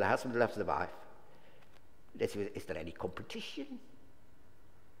husband, and the husband loves the wife. Is there any competition?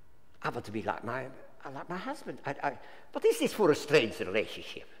 I want to be like my husband. What is this for a strange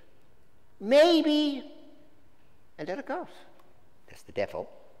relationship? Maybe, and there it goes. That's the devil.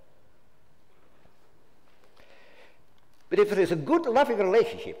 But if there is a good, loving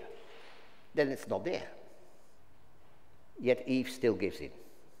relationship, then it's not there. Yet Eve still gives in.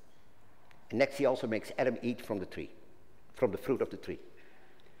 And next he also makes Adam eat from the tree, from the fruit of the tree.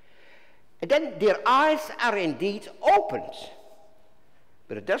 And then their eyes are indeed opened.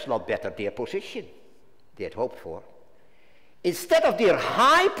 But it does not better their position they had hoped for. Instead of their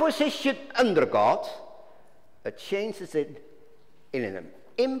high position under God, it changes it in an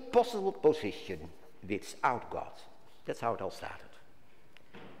impossible position without God. That's how it all started.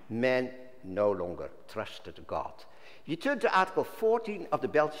 Men no longer trusted God. You turn to Article 14 of the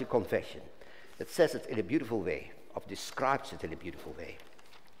Belgian Confession. It says it in a beautiful way, or describes it in a beautiful way.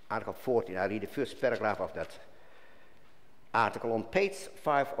 Article 14, I read the first paragraph of that article on page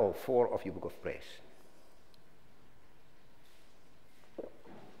 504 of your Book of Praise.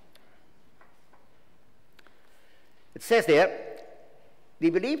 It says there,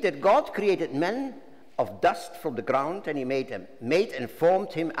 we believe that God created man of dust from the ground, and he made and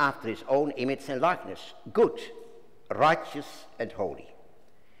formed him after his own image and likeness, good, righteous, and holy.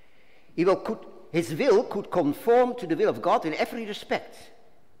 His will could conform to the will of God in every respect.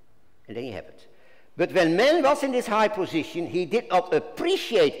 And then you have it. But when man was in this high position, he did not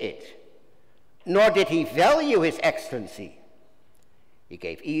appreciate it, nor did he value his excellency. He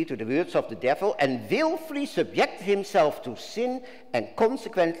gave ear to the words of the devil and willfully subjected himself to sin and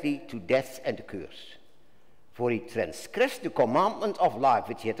consequently to death and the curse. For he transgressed the commandment of life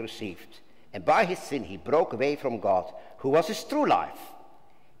which he had received, and by his sin he broke away from God, who was his true life.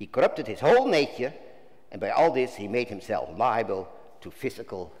 He corrupted his whole nature, and by all this he made himself liable to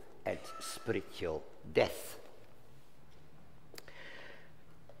physical and spiritual death.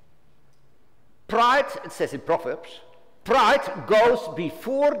 Pride, it says in Proverbs, pride goes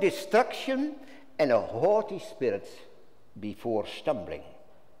before destruction, and a haughty spirit before stumbling.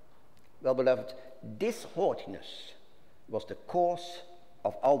 Well, beloved, this haughtiness was the cause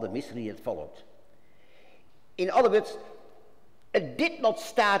of all the misery that followed. In other words, it did not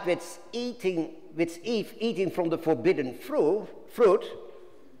start with Eve eating from the forbidden fruit.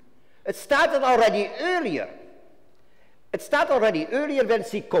 It started already earlier. It started already earlier when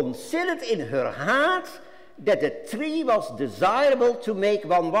she considered in her heart that the tree was desirable to make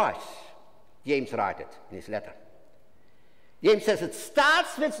one wise. James writes it in his letter. James says it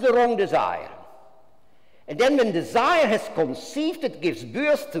starts with the wrong desire. And then when desire has conceived, it gives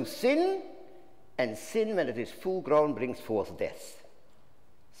birth to sin. And sin, when it is full grown, brings forth death.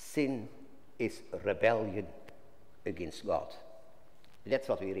 Sin is rebellion against God. That's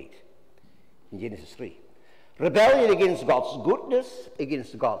what we read in Genesis 3. Rebellion against God's goodness,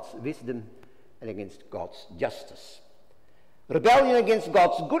 against God's wisdom, and against God's justice. Rebellion against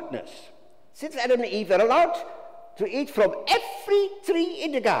God's goodness. Since Adam and Eve were allowed to eat from every tree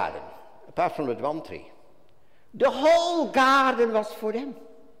in the garden, apart from that one tree. The whole garden was for them.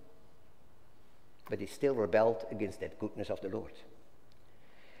 But they still rebelled against that goodness of the Lord.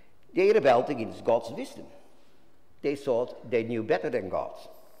 They rebelled against God's wisdom. They thought they knew better than God.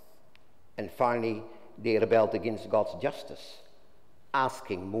 And finally, they rebelled against God's justice,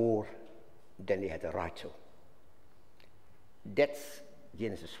 asking more than they had a right to. That's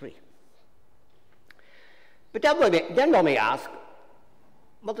Genesis 3. But then one may ask,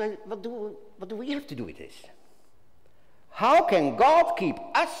 what do we have to do with this? How can God keep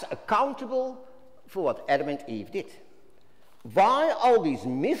us accountable for what Adam and Eve did? Why all these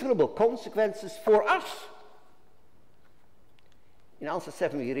miserable consequences for us? In answer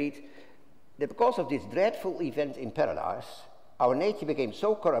 7 we read that because of this dreadful event in paradise, our nature became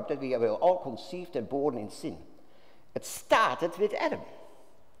so corrupt that we were all conceived and born in sin. It started with Adam,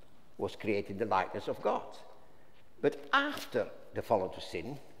 who was created in the likeness of God. But after the fall into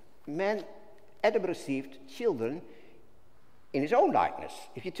sin, Adam received children in his own likeness.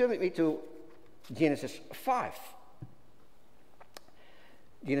 If you turn with me to Genesis 5.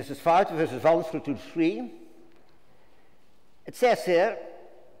 Genesis 5, verses 1 through to 3. It says here,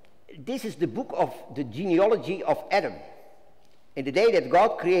 this is the book of the genealogy of Adam. In the day that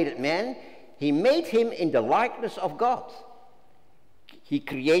God created man, he made him in the likeness of God. He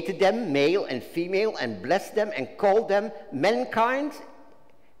created them, male and female, and blessed them and called them mankind.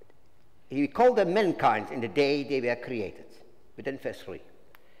 He called them mankind in the day they were created. But then verse 3.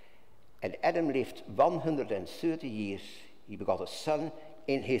 And Adam lived 130 years. He begot a son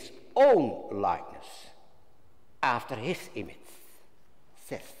in his own likeness, after his image,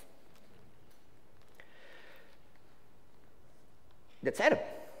 Seth. That's Adam.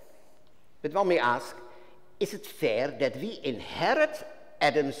 But one may ask, is it fair that we inherit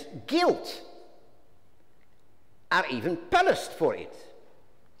Adam's guilt, are even punished for it?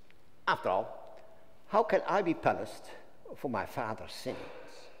 After all, how can I be punished for my father's sins?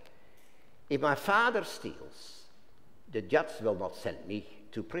 If my father steals, the judge will not send me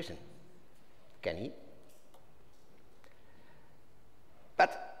to prison, can he?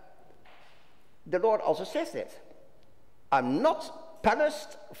 But the Lord also says that. I'm not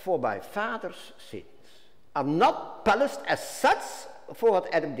punished for my father's sins. I'm not punished as such for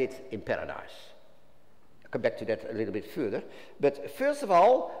what Adam did in paradise. I'll come back to that a little bit further. But first of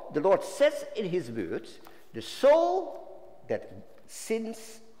all, the Lord says in his words, the soul that sin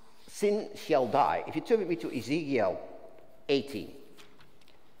shall die. If you turn with me to Ezekiel 18,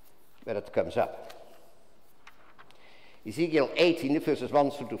 where it comes up. Ezekiel 18, verses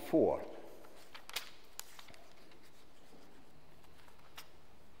 1 through to 4.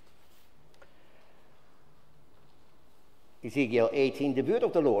 Ezekiel 18, the word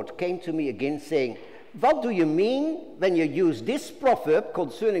of the Lord came to me again, saying, what do you mean when you use this proverb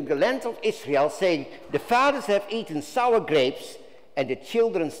concerning the land of Israel, saying, the fathers have eaten sour grapes, and the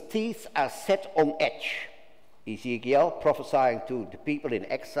children's teeth are set on edge? Ezekiel prophesying to the people in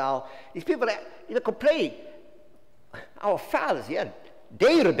exile. These people, they complain. Our fathers,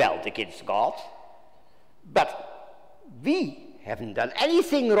 they rebelled against God. But we haven't done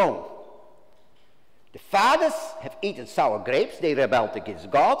anything wrong. The fathers have eaten sour grapes, they rebelled against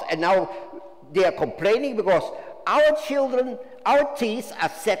God, and now they are complaining because our children, our teeth are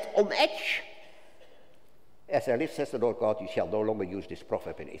set on edge. As I live, says the Lord God, you shall no longer use this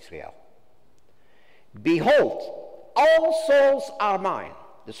proverb in Israel. Behold, all souls are mine.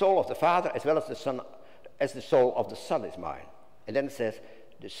 The soul of the Father as well as the Son, as the soul of the Son is mine. And then it says,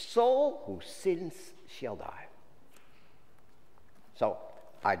 the soul who sins shall die. So,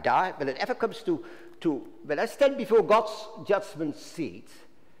 I die. When it ever comes to when I stand before God's judgment seat,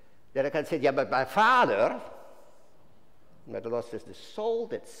 then I can say, yeah, but my Father, but the Lord says, the soul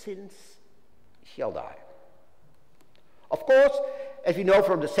that sins shall die. Of course, as we know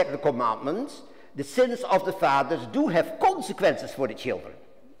from the second commandment, the sins of the fathers do have consequences for the children.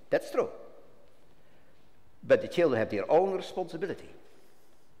 That's true. But the children have their own responsibility.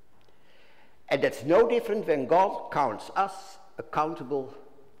 And that's no different when God counts us accountable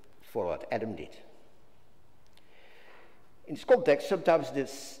for what Adam did. In this context, sometimes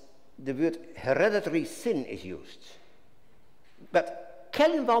the word hereditary sin is used. But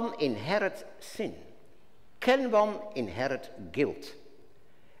can one inherit sin? Can one inherit guilt?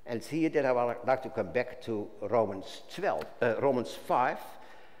 And here that I would like to come back to Romans 5.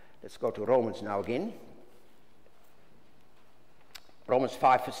 Let's go to Romans now again. Romans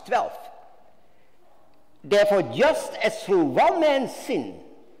 5 verse 12. Therefore, just as through one man sin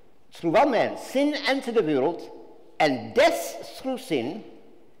entered the world, and death through sin,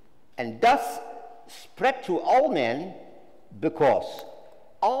 and thus spread to all men, because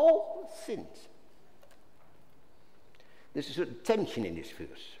all sinned. There's a certain tension in this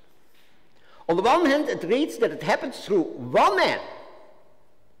verse. On the one hand, it reads that it happens through one man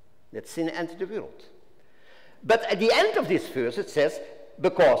that sin entered the world. But at the end of this verse, it says,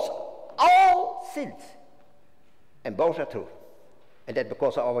 because all sinned. And both are true. And that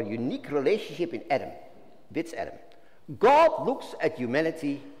because of our unique relationship with Adam. God looks at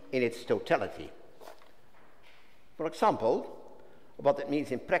humanity in its totality. For example, what it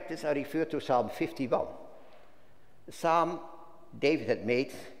means in practice, I refer to Psalm 51. The psalm David had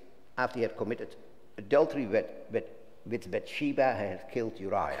made after he had committed adultery with Bathsheba and had killed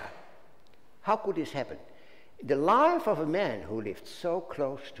Uriah. How could this happen? The life of a man who lived so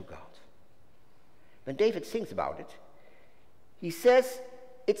close to God. When David thinks about it, he says,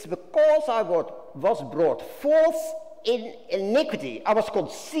 it's because I was brought forth in iniquity. I was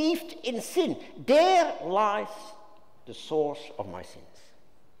conceived in sin. There lies the source of my sins.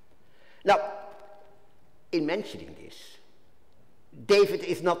 Now, in mentioning this, David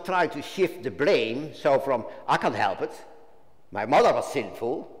is not trying to shift the blame, so from, I can't help it, my mother was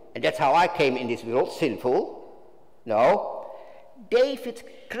sinful, and that's how I came in this world, sinful. No, David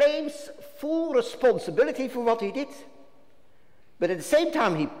claims full responsibility for what he did. But at the same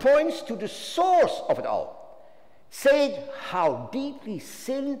time, he points to the source of it all, saying how deeply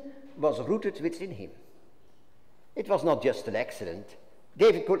sin was rooted within him. It was not just an accident.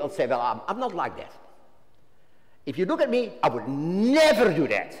 David could not say, well, I'm not like that. If you look at me, I would never do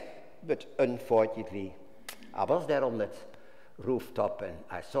that. But unfortunately, I was there on that rooftop and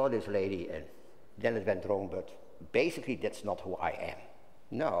I saw this lady and then it went wrong, but basically that's not who I am.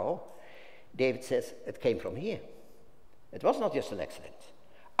 No, David says it came from here. It was not just an accident.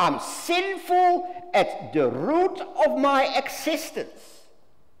 I'm sinful at the root of my existence.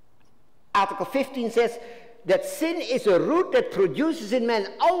 Article 15 says that sin is a root that produces in man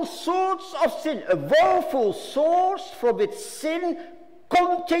all sorts of sin, a woeful source from which sin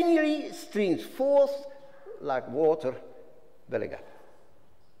continually streams forth like water welling up.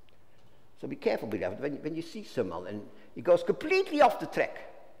 So be careful, beloved, when you see someone and he goes completely off the track,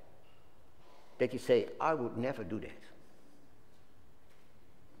 that you say, I would never do that.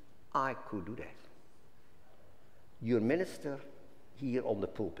 I could do that. Your minister here on the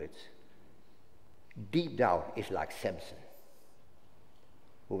pulpit, deep down, is like Samson,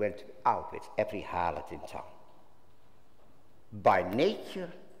 who went out with every harlot in town. By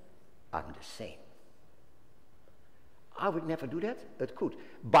nature, I'm the same. I would never do that, but could.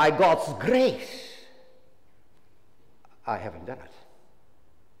 By God's grace, I haven't done it.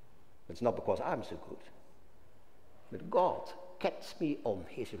 It's not because I'm so good, but God kept me on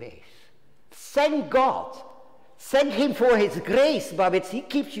his ways. Thank God. Thank him for his grace by which he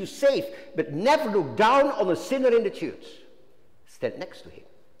keeps you safe, but never look down on a sinner in the church. Stand next to him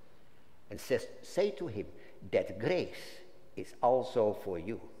and say to him that grace is also for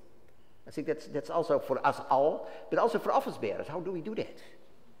you. I think that's also for us all, but also for office bearers. How do we do that?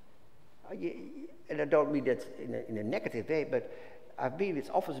 And I don't mean that in a negative way, but I've been with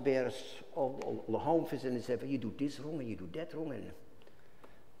office bearers on the home visit, and they said, well, you do this wrong and you do that wrong.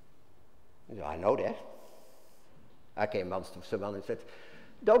 And I know that. I came once to someone and said,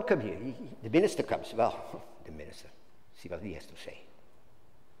 don't come here. The minister comes. Well, the minister, see what he has to say.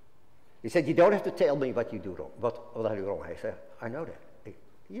 He said, you don't have to tell me what you do wrong. What I do wrong? I said, I know that.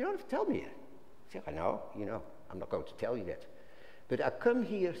 You don't have to tell me that. He said, I know, you know, I'm not going to tell you that. But I come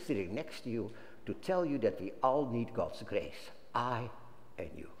here sitting next to you to tell you that we all need God's grace. I and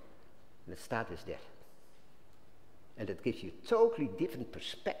you. And the start is that. And it gives you a totally different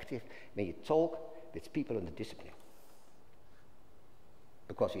perspective when you talk with people in the discipline.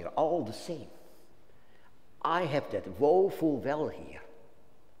 Because we are all the same. I have that woeful well here.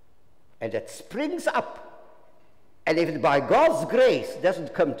 And that springs up. And if it by God's grace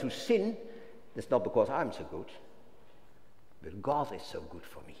doesn't come to sin, that's not because I'm so good, but God is so good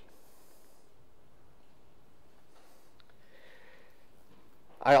for me.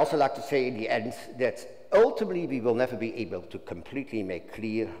 I also like to say in the end that ultimately we will never be able to completely make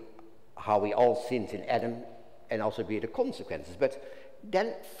clear how we all sinned in Adam and also be the consequences. But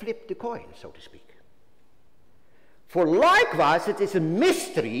then flip the coin, so to speak. For likewise it is a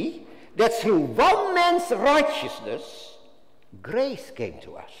mystery that through one man's righteousness, grace came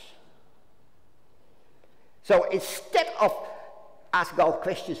to us. So instead of asking all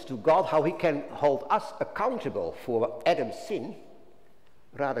questions to God how he can hold us accountable for Adam's sin,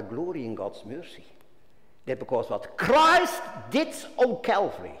 rather glory in God's mercy. That because what Christ did on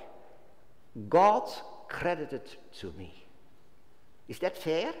Calvary, God credited to me. Is that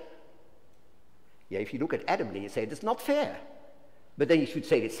fair? Yeah, if you look at Adam, you say that's not fair. But then you should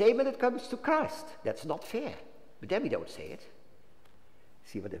say the same when it comes to Christ. That's not fair. But then we don't say it.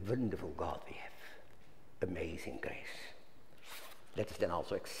 See what a wonderful God we have. Amazing grace. Let us then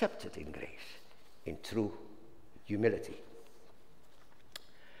also accept it in grace, in true humility.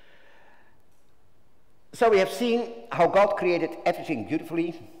 So we have seen how God created everything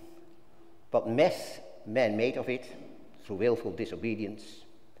beautifully, what mess man made of it through willful disobedience.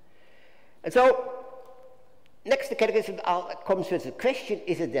 And so, next the catechism comes with the question,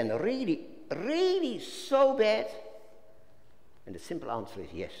 is it then really, really so bad? And the simple answer is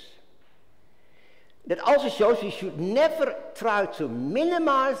yes. That also shows we should never try to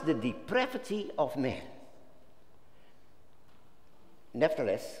minimize the depravity of man.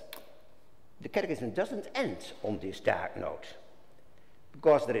 Nevertheless, the catechism doesn't end on this dark note,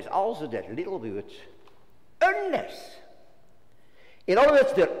 because there is also that little word, unless. In other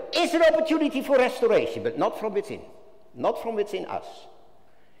words, there is an opportunity for restoration, but not from within, not from within us.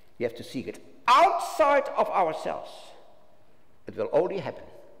 We have to seek it outside of ourselves. It will only happen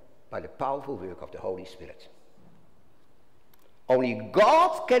by the powerful work of the Holy Spirit. Only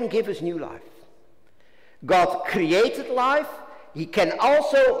God can give us new life. God created life. He can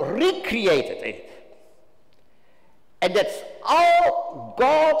also recreate it. And that's all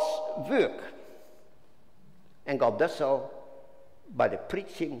God's work. And God does so by the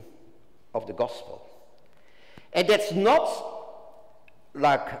preaching of the gospel. And that's not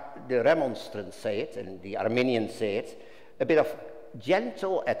like the Remonstrants say it and the Arminians say it, a bit of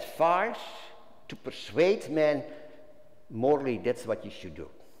gentle advice to persuade men morally that's what you should do.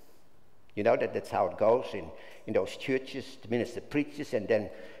 You know, that's how it goes in those churches. The minister preaches, and then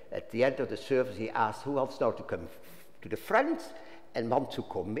at the end of the service he asks who wants now to come to the front and want to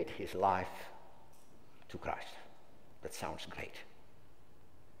commit his life to Christ. That sounds great.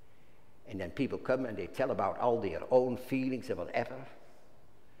 And then people come and they tell about all their own feelings and whatever.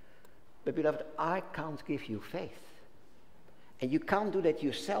 But beloved, I can't give you faith. And you can't do that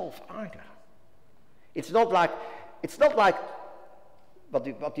yourself either. It's not like what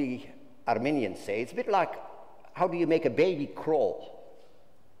the Arminians say. It's a bit like, how do you make a baby crawl?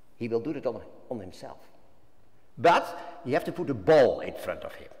 He will do it on himself. But you have to put a ball in front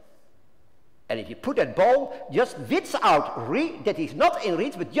of him. And if you put that ball just widths out that he's not in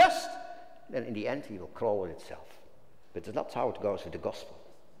reach, but just, then in the end he will crawl on itself. But that's not how it goes with the gospel.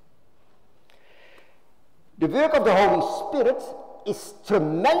 The work of the Holy Spirit is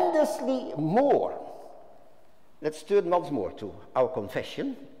tremendously more. Let's turn once more to our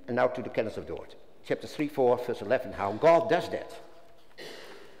confession and now to the canons of the Word. Chapter 3, 4, verse 11, how God does that.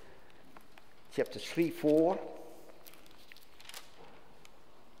 Chapter 3, 4,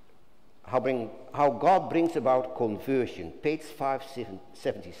 how God brings about conversion. Page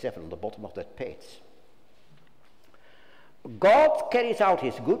 577 on the bottom of that page. God carries out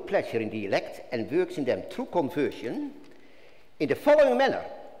his good pleasure in the elect and works in them through conversion in the following manner.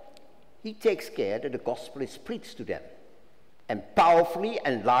 He takes care that the gospel is preached to them and powerfully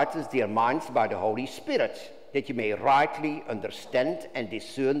enlightens their minds by the Holy Spirit. that you may rightly understand and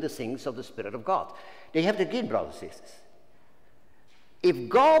discern the things of the Spirit of God. They have it again, brothers and sisters. If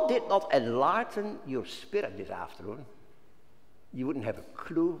God did not enlighten your spirit this afternoon, you wouldn't have a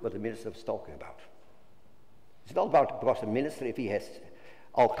clue what the minister was talking about. It's not about because the minister, if he has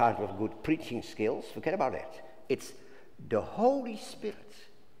all kinds of good preaching skills, forget about that. It's the Holy Spirit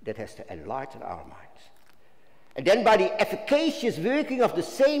that has to enlighten our minds. And then by the efficacious working of the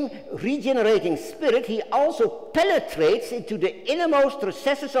same regenerating Spirit, he also penetrates into the innermost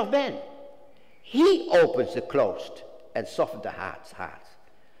recesses of man. He opens the closed and softens the heart,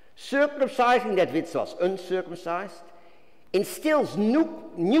 circumcising that which was uncircumcised, instills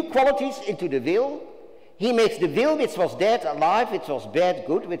new qualities into the will. He makes the will which was dead alive, which was bad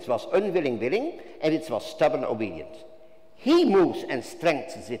good, which was unwilling willing, and which was stubborn obedient. He moves and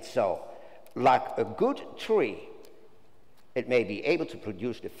strengthens it so, like a good tree, it may be able to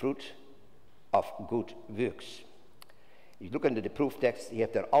produce the fruit of good works. If you look under the proof text, you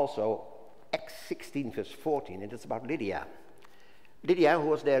have there also Acts 16 verse 14, and it's about Lydia. Lydia, who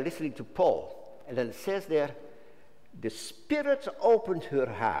was there listening to Paul, and then it says there, the Spirit opened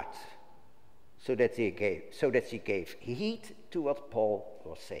her heart so that she gave heed to what Paul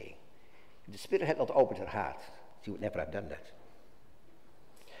was saying. If the Spirit had not opened her heart, she would never have done that.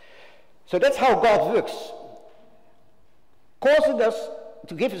 So that's how God works, causing us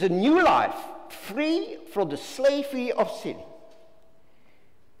to give us a new life, free from the slavery of sin.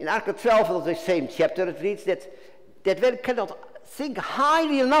 In Article 12 of the same chapter, it reads that one cannot think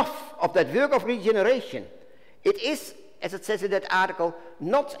highly enough of that work of regeneration. It is, as it says in that article,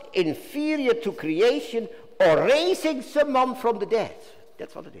 not inferior to creation or raising someone from the dead.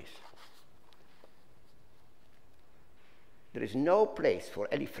 That's what it is. There is no place for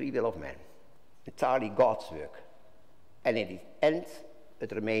any free will of man. Entirely God's work. And in the end,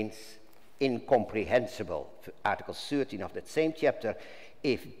 it remains incomprehensible. Article 13 of that same chapter,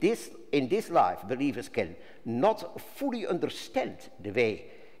 if in this life believers can not fully understand the way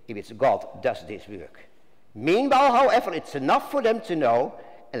in which God does this work. Meanwhile, however, it's enough for them to know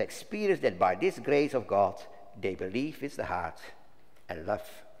and experience that by this grace of God, they believe with the heart and love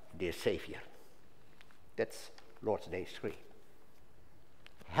their Savior. That's Lord's Day 3.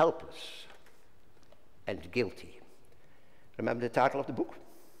 Helpless and guilty. Remember the title of the book?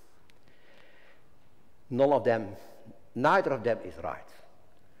 Neither of them is right.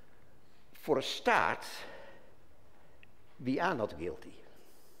 For a start, we are not guilty.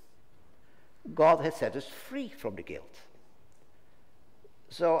 God has set us free from the guilt.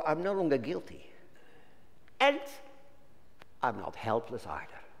 So I'm no longer guilty. And I'm not helpless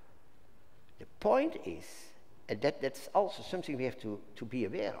either. The point is, and that's also something we have to be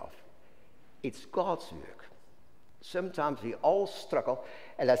aware of, it's God's work. Sometimes we all struggle,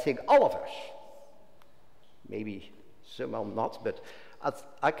 and I think all of us, maybe some are not, but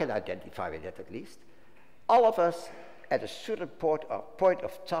I can identify with that at least. All of us at a certain point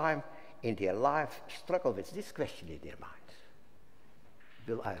of time in their life struggle with this question in their mind.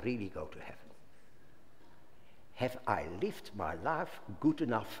 Will I really go to heaven? Have I lived my life good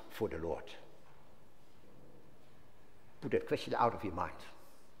enough for the Lord? Put that question out of your mind.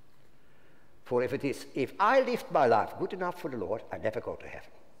 For if I lived my life good enough for the Lord, I never go to heaven.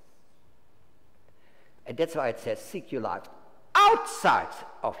 And that's why it says, seek your life outside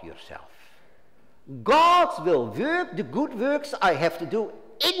of yourself. God will work the good works I have to do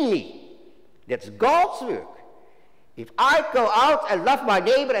in me. That's God's work. If I go out and love my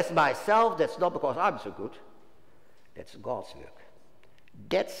neighbor as myself, that's not because I'm so good. That's God's work.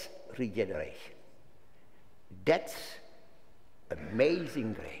 That's regeneration. That's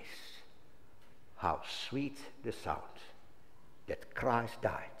amazing grace. How sweet the sound that Christ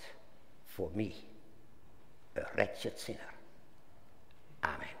died for me, a wretched sinner.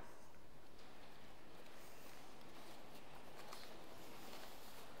 Amen.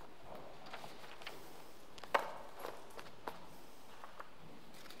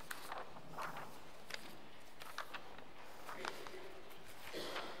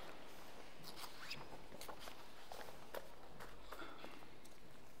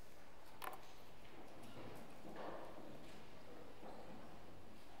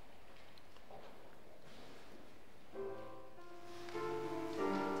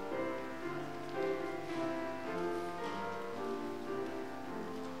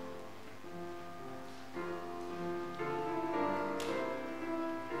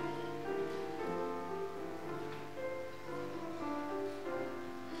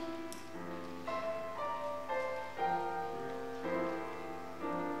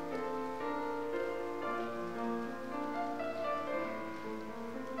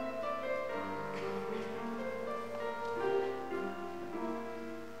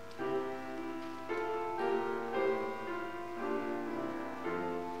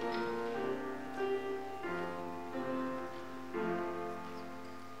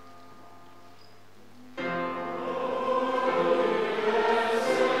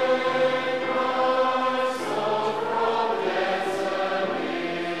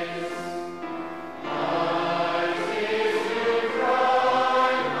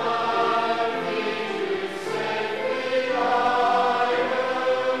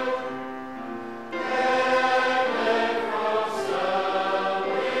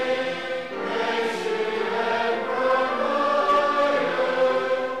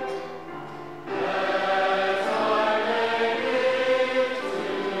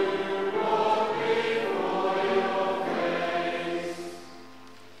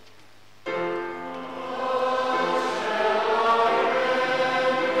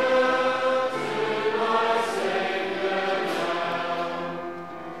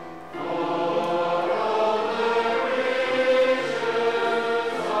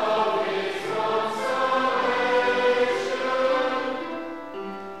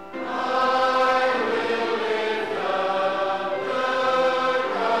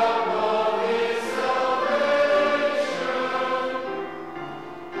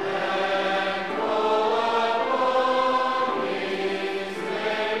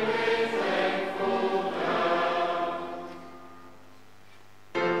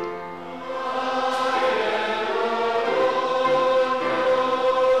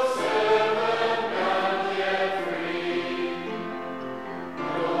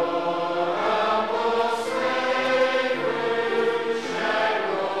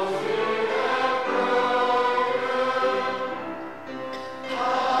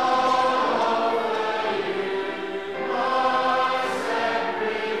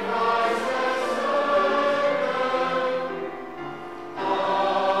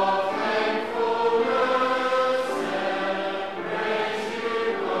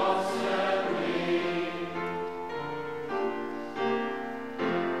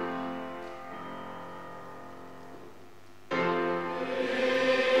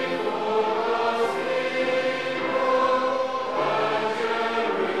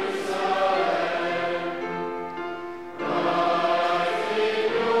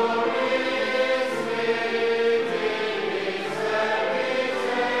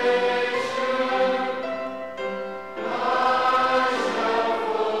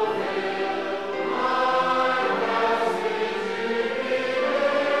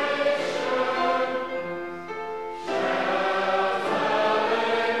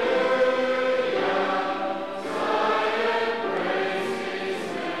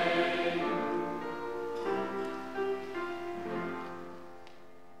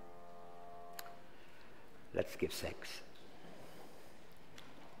 Let's give thanks.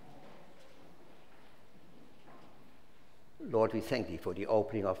 Lord, we thank thee for the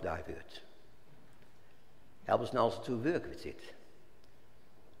opening of thy word. Help us now also to work with it,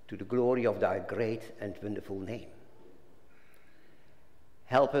 to the glory of thy great and wonderful name.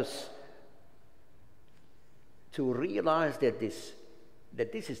 Help us to realize that this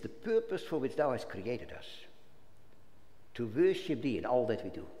is the purpose for which thou hast created us, to worship thee in all that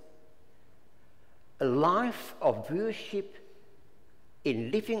we do. A life of worship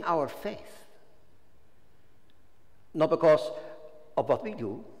in living our faith, not because of what we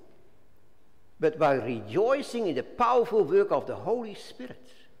do, but by rejoicing in the powerful work of the Holy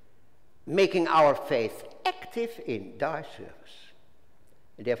Spirit, making our faith active in thy service.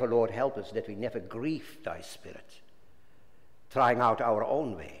 And therefore, Lord, help us that we never grieve thy Spirit, trying out our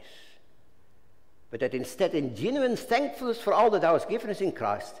own ways, but that instead, in genuine thankfulness for all that thou hast given us in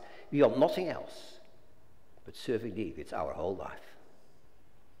Christ, we want nothing else but serving thee with our whole life.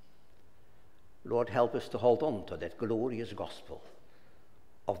 Lord, help us to hold on to that glorious gospel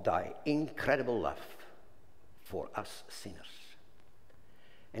of thy incredible love for us sinners.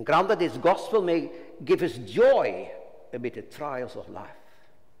 And grant that this gospel may give us joy amid the trials of life.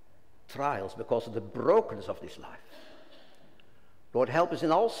 Trials because of the brokenness of this life. Lord, help us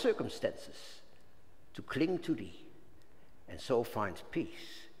in all circumstances to cling to thee and so find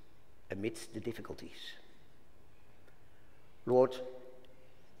peace amidst the difficulties. Lord,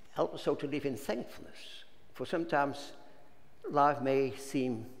 help us so to live in thankfulness, for sometimes life may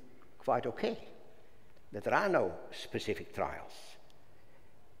seem quite okay, that there are no specific trials.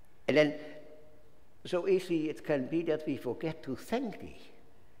 And then so easily it can be that we forget to thank thee.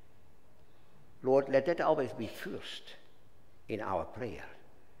 Lord, let that always be first in our prayer,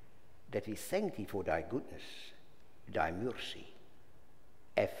 that we thank thee for thy goodness, thy mercy,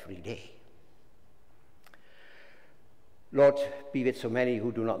 every day. Lord, be with so many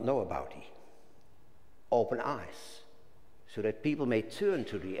who do not know about thee. Open eyes, so that people may turn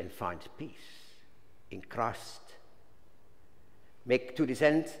to thee and find peace in Christ. To this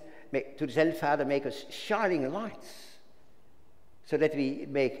end, Father, make us shining lights, so that we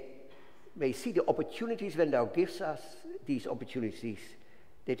may see the opportunities when thou givest us these opportunities,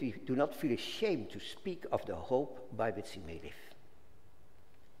 that we do not feel ashamed to speak of the hope by which we may live.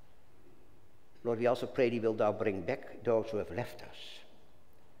 Lord, we also pray thee, wilt thou bring back those who have left us.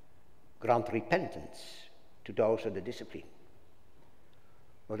 Grant repentance to those under discipline.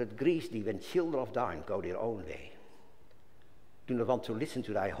 Lord, it grieves thee when children of thine go their own way, do not want to listen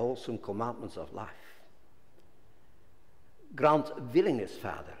to thy wholesome commandments of life. Grant willingness,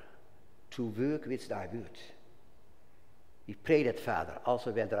 Father, to work with thy word. We pray that, Father,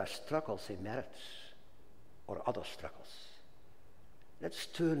 also when there are struggles in marriage or other struggles, let's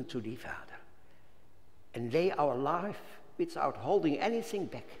turn to thee, Father, and lay our life without holding anything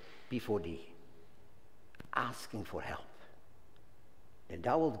back before thee, asking for help. Then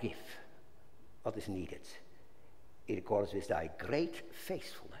thou wilt give what is needed in accordance with thy great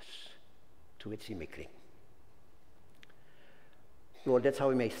faithfulness to which we may cling. Lord, that's how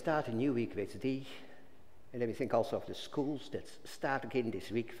we may start a new week with thee. And then we think also of the schools that start again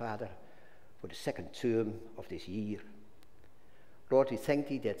this week, Father, for the second term of this year. Lord, we thank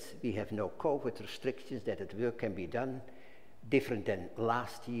thee that we have no COVID restrictions, that the work can be done different than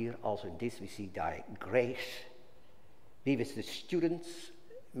last year. Also in this we see thy grace. Be with the students,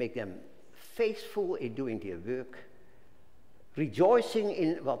 make them faithful in doing their work, rejoicing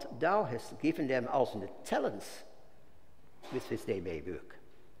in what thou hast given them, also in the talents with which they may work.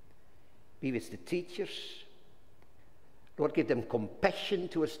 Be with the teachers. Lord, give them compassion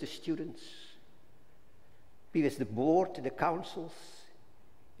towards the students. Be with the board, the councils.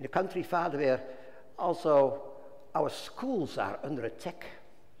 In a country, Father, where also our schools are under attack,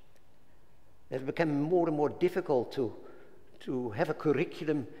 it become more and more difficult to have a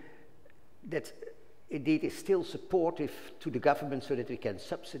curriculum that indeed is still supportive to the government, so that we can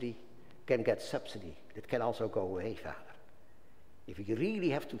get subsidy. That can also go away, Father. If we really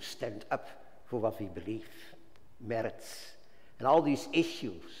have to stand up for what we believe, merits, and all these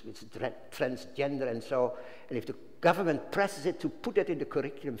issues with transgender and so, and if the government presses it to put it in the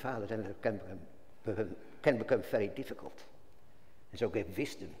curriculum, Father, then it can become very difficult. And so give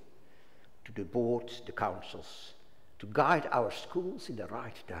wisdom to the boards, the councils, to guide our schools in the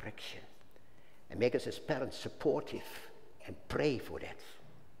right direction, and make us as parents supportive and pray for that.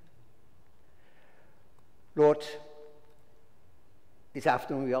 Lord, this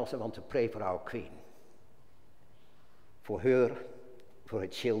afternoon we also want to pray for our Queen, for her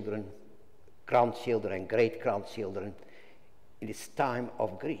children, grandchildren and great-grandchildren in this time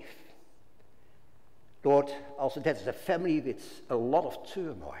of grief. Lord, also that is a family with a lot of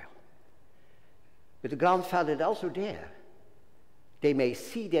turmoil. But the grandfather is also there. They may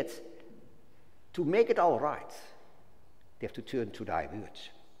see that to make it all right, they have to turn to thy word.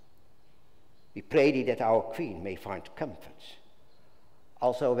 We pray thee that our Queen may find comfort.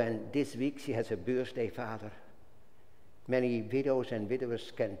 Also when this week she has a birthday, Father, many widows and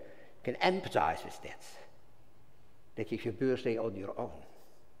widowers can empathize with that. That you have your birthday on your own.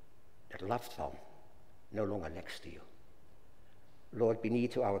 That loved one no longer next to you. Lord, be near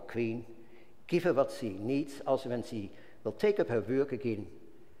to our Queen. Give her what she needs, also when she will take up her work again.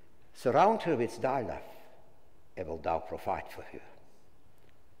 Surround her with thy love, and will thou provide for her.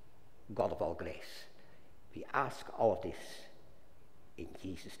 God of all grace, we ask all of this in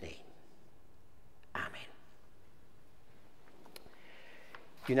Jesus' name. Amen.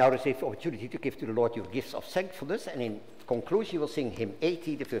 You now receive the opportunity to give to the Lord your gifts of thankfulness, and in conclusion you will sing hymn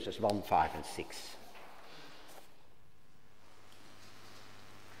 80, the verses 1, 5, and 6.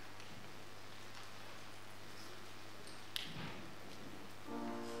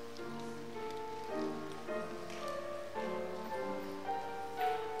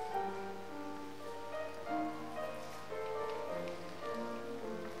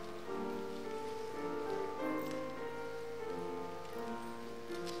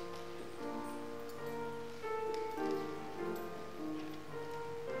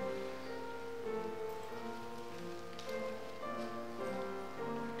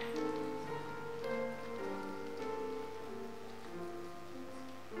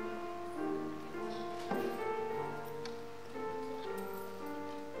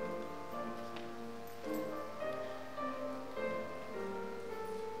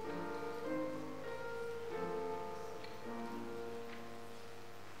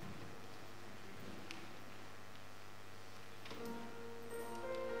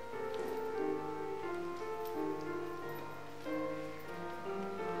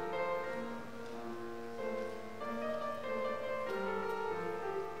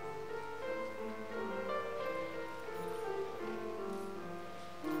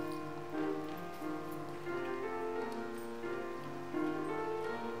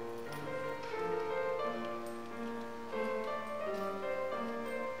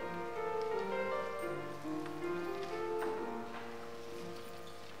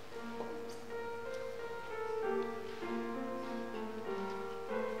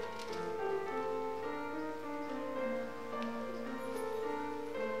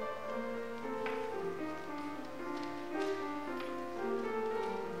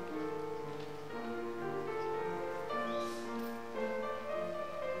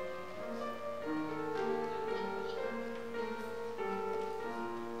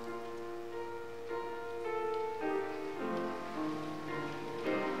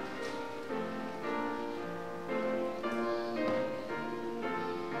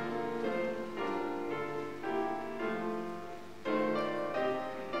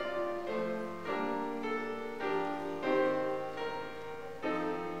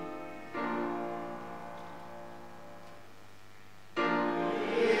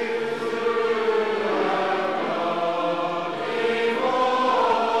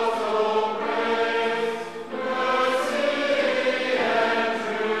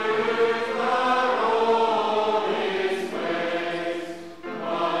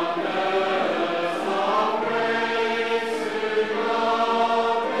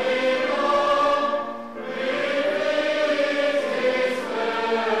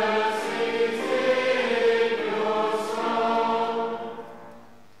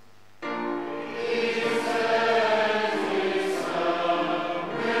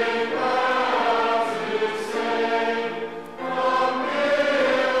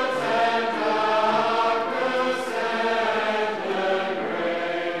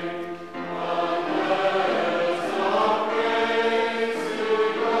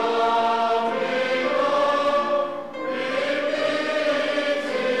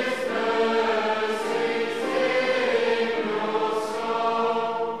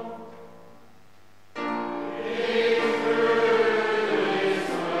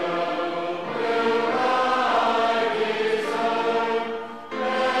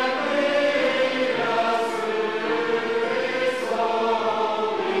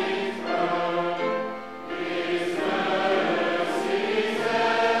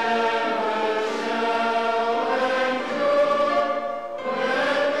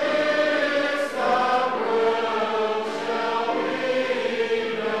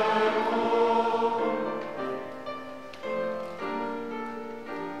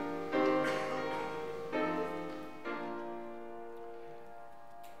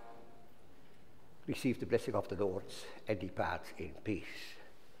 Receive the blessing of the Lord and depart in peace.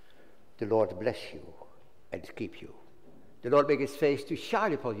 The Lord bless you and keep you. The Lord make his face to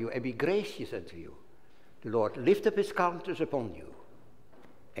shine upon you and be gracious unto you. The Lord lift up his countenance upon you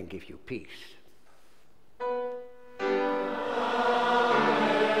and give you peace.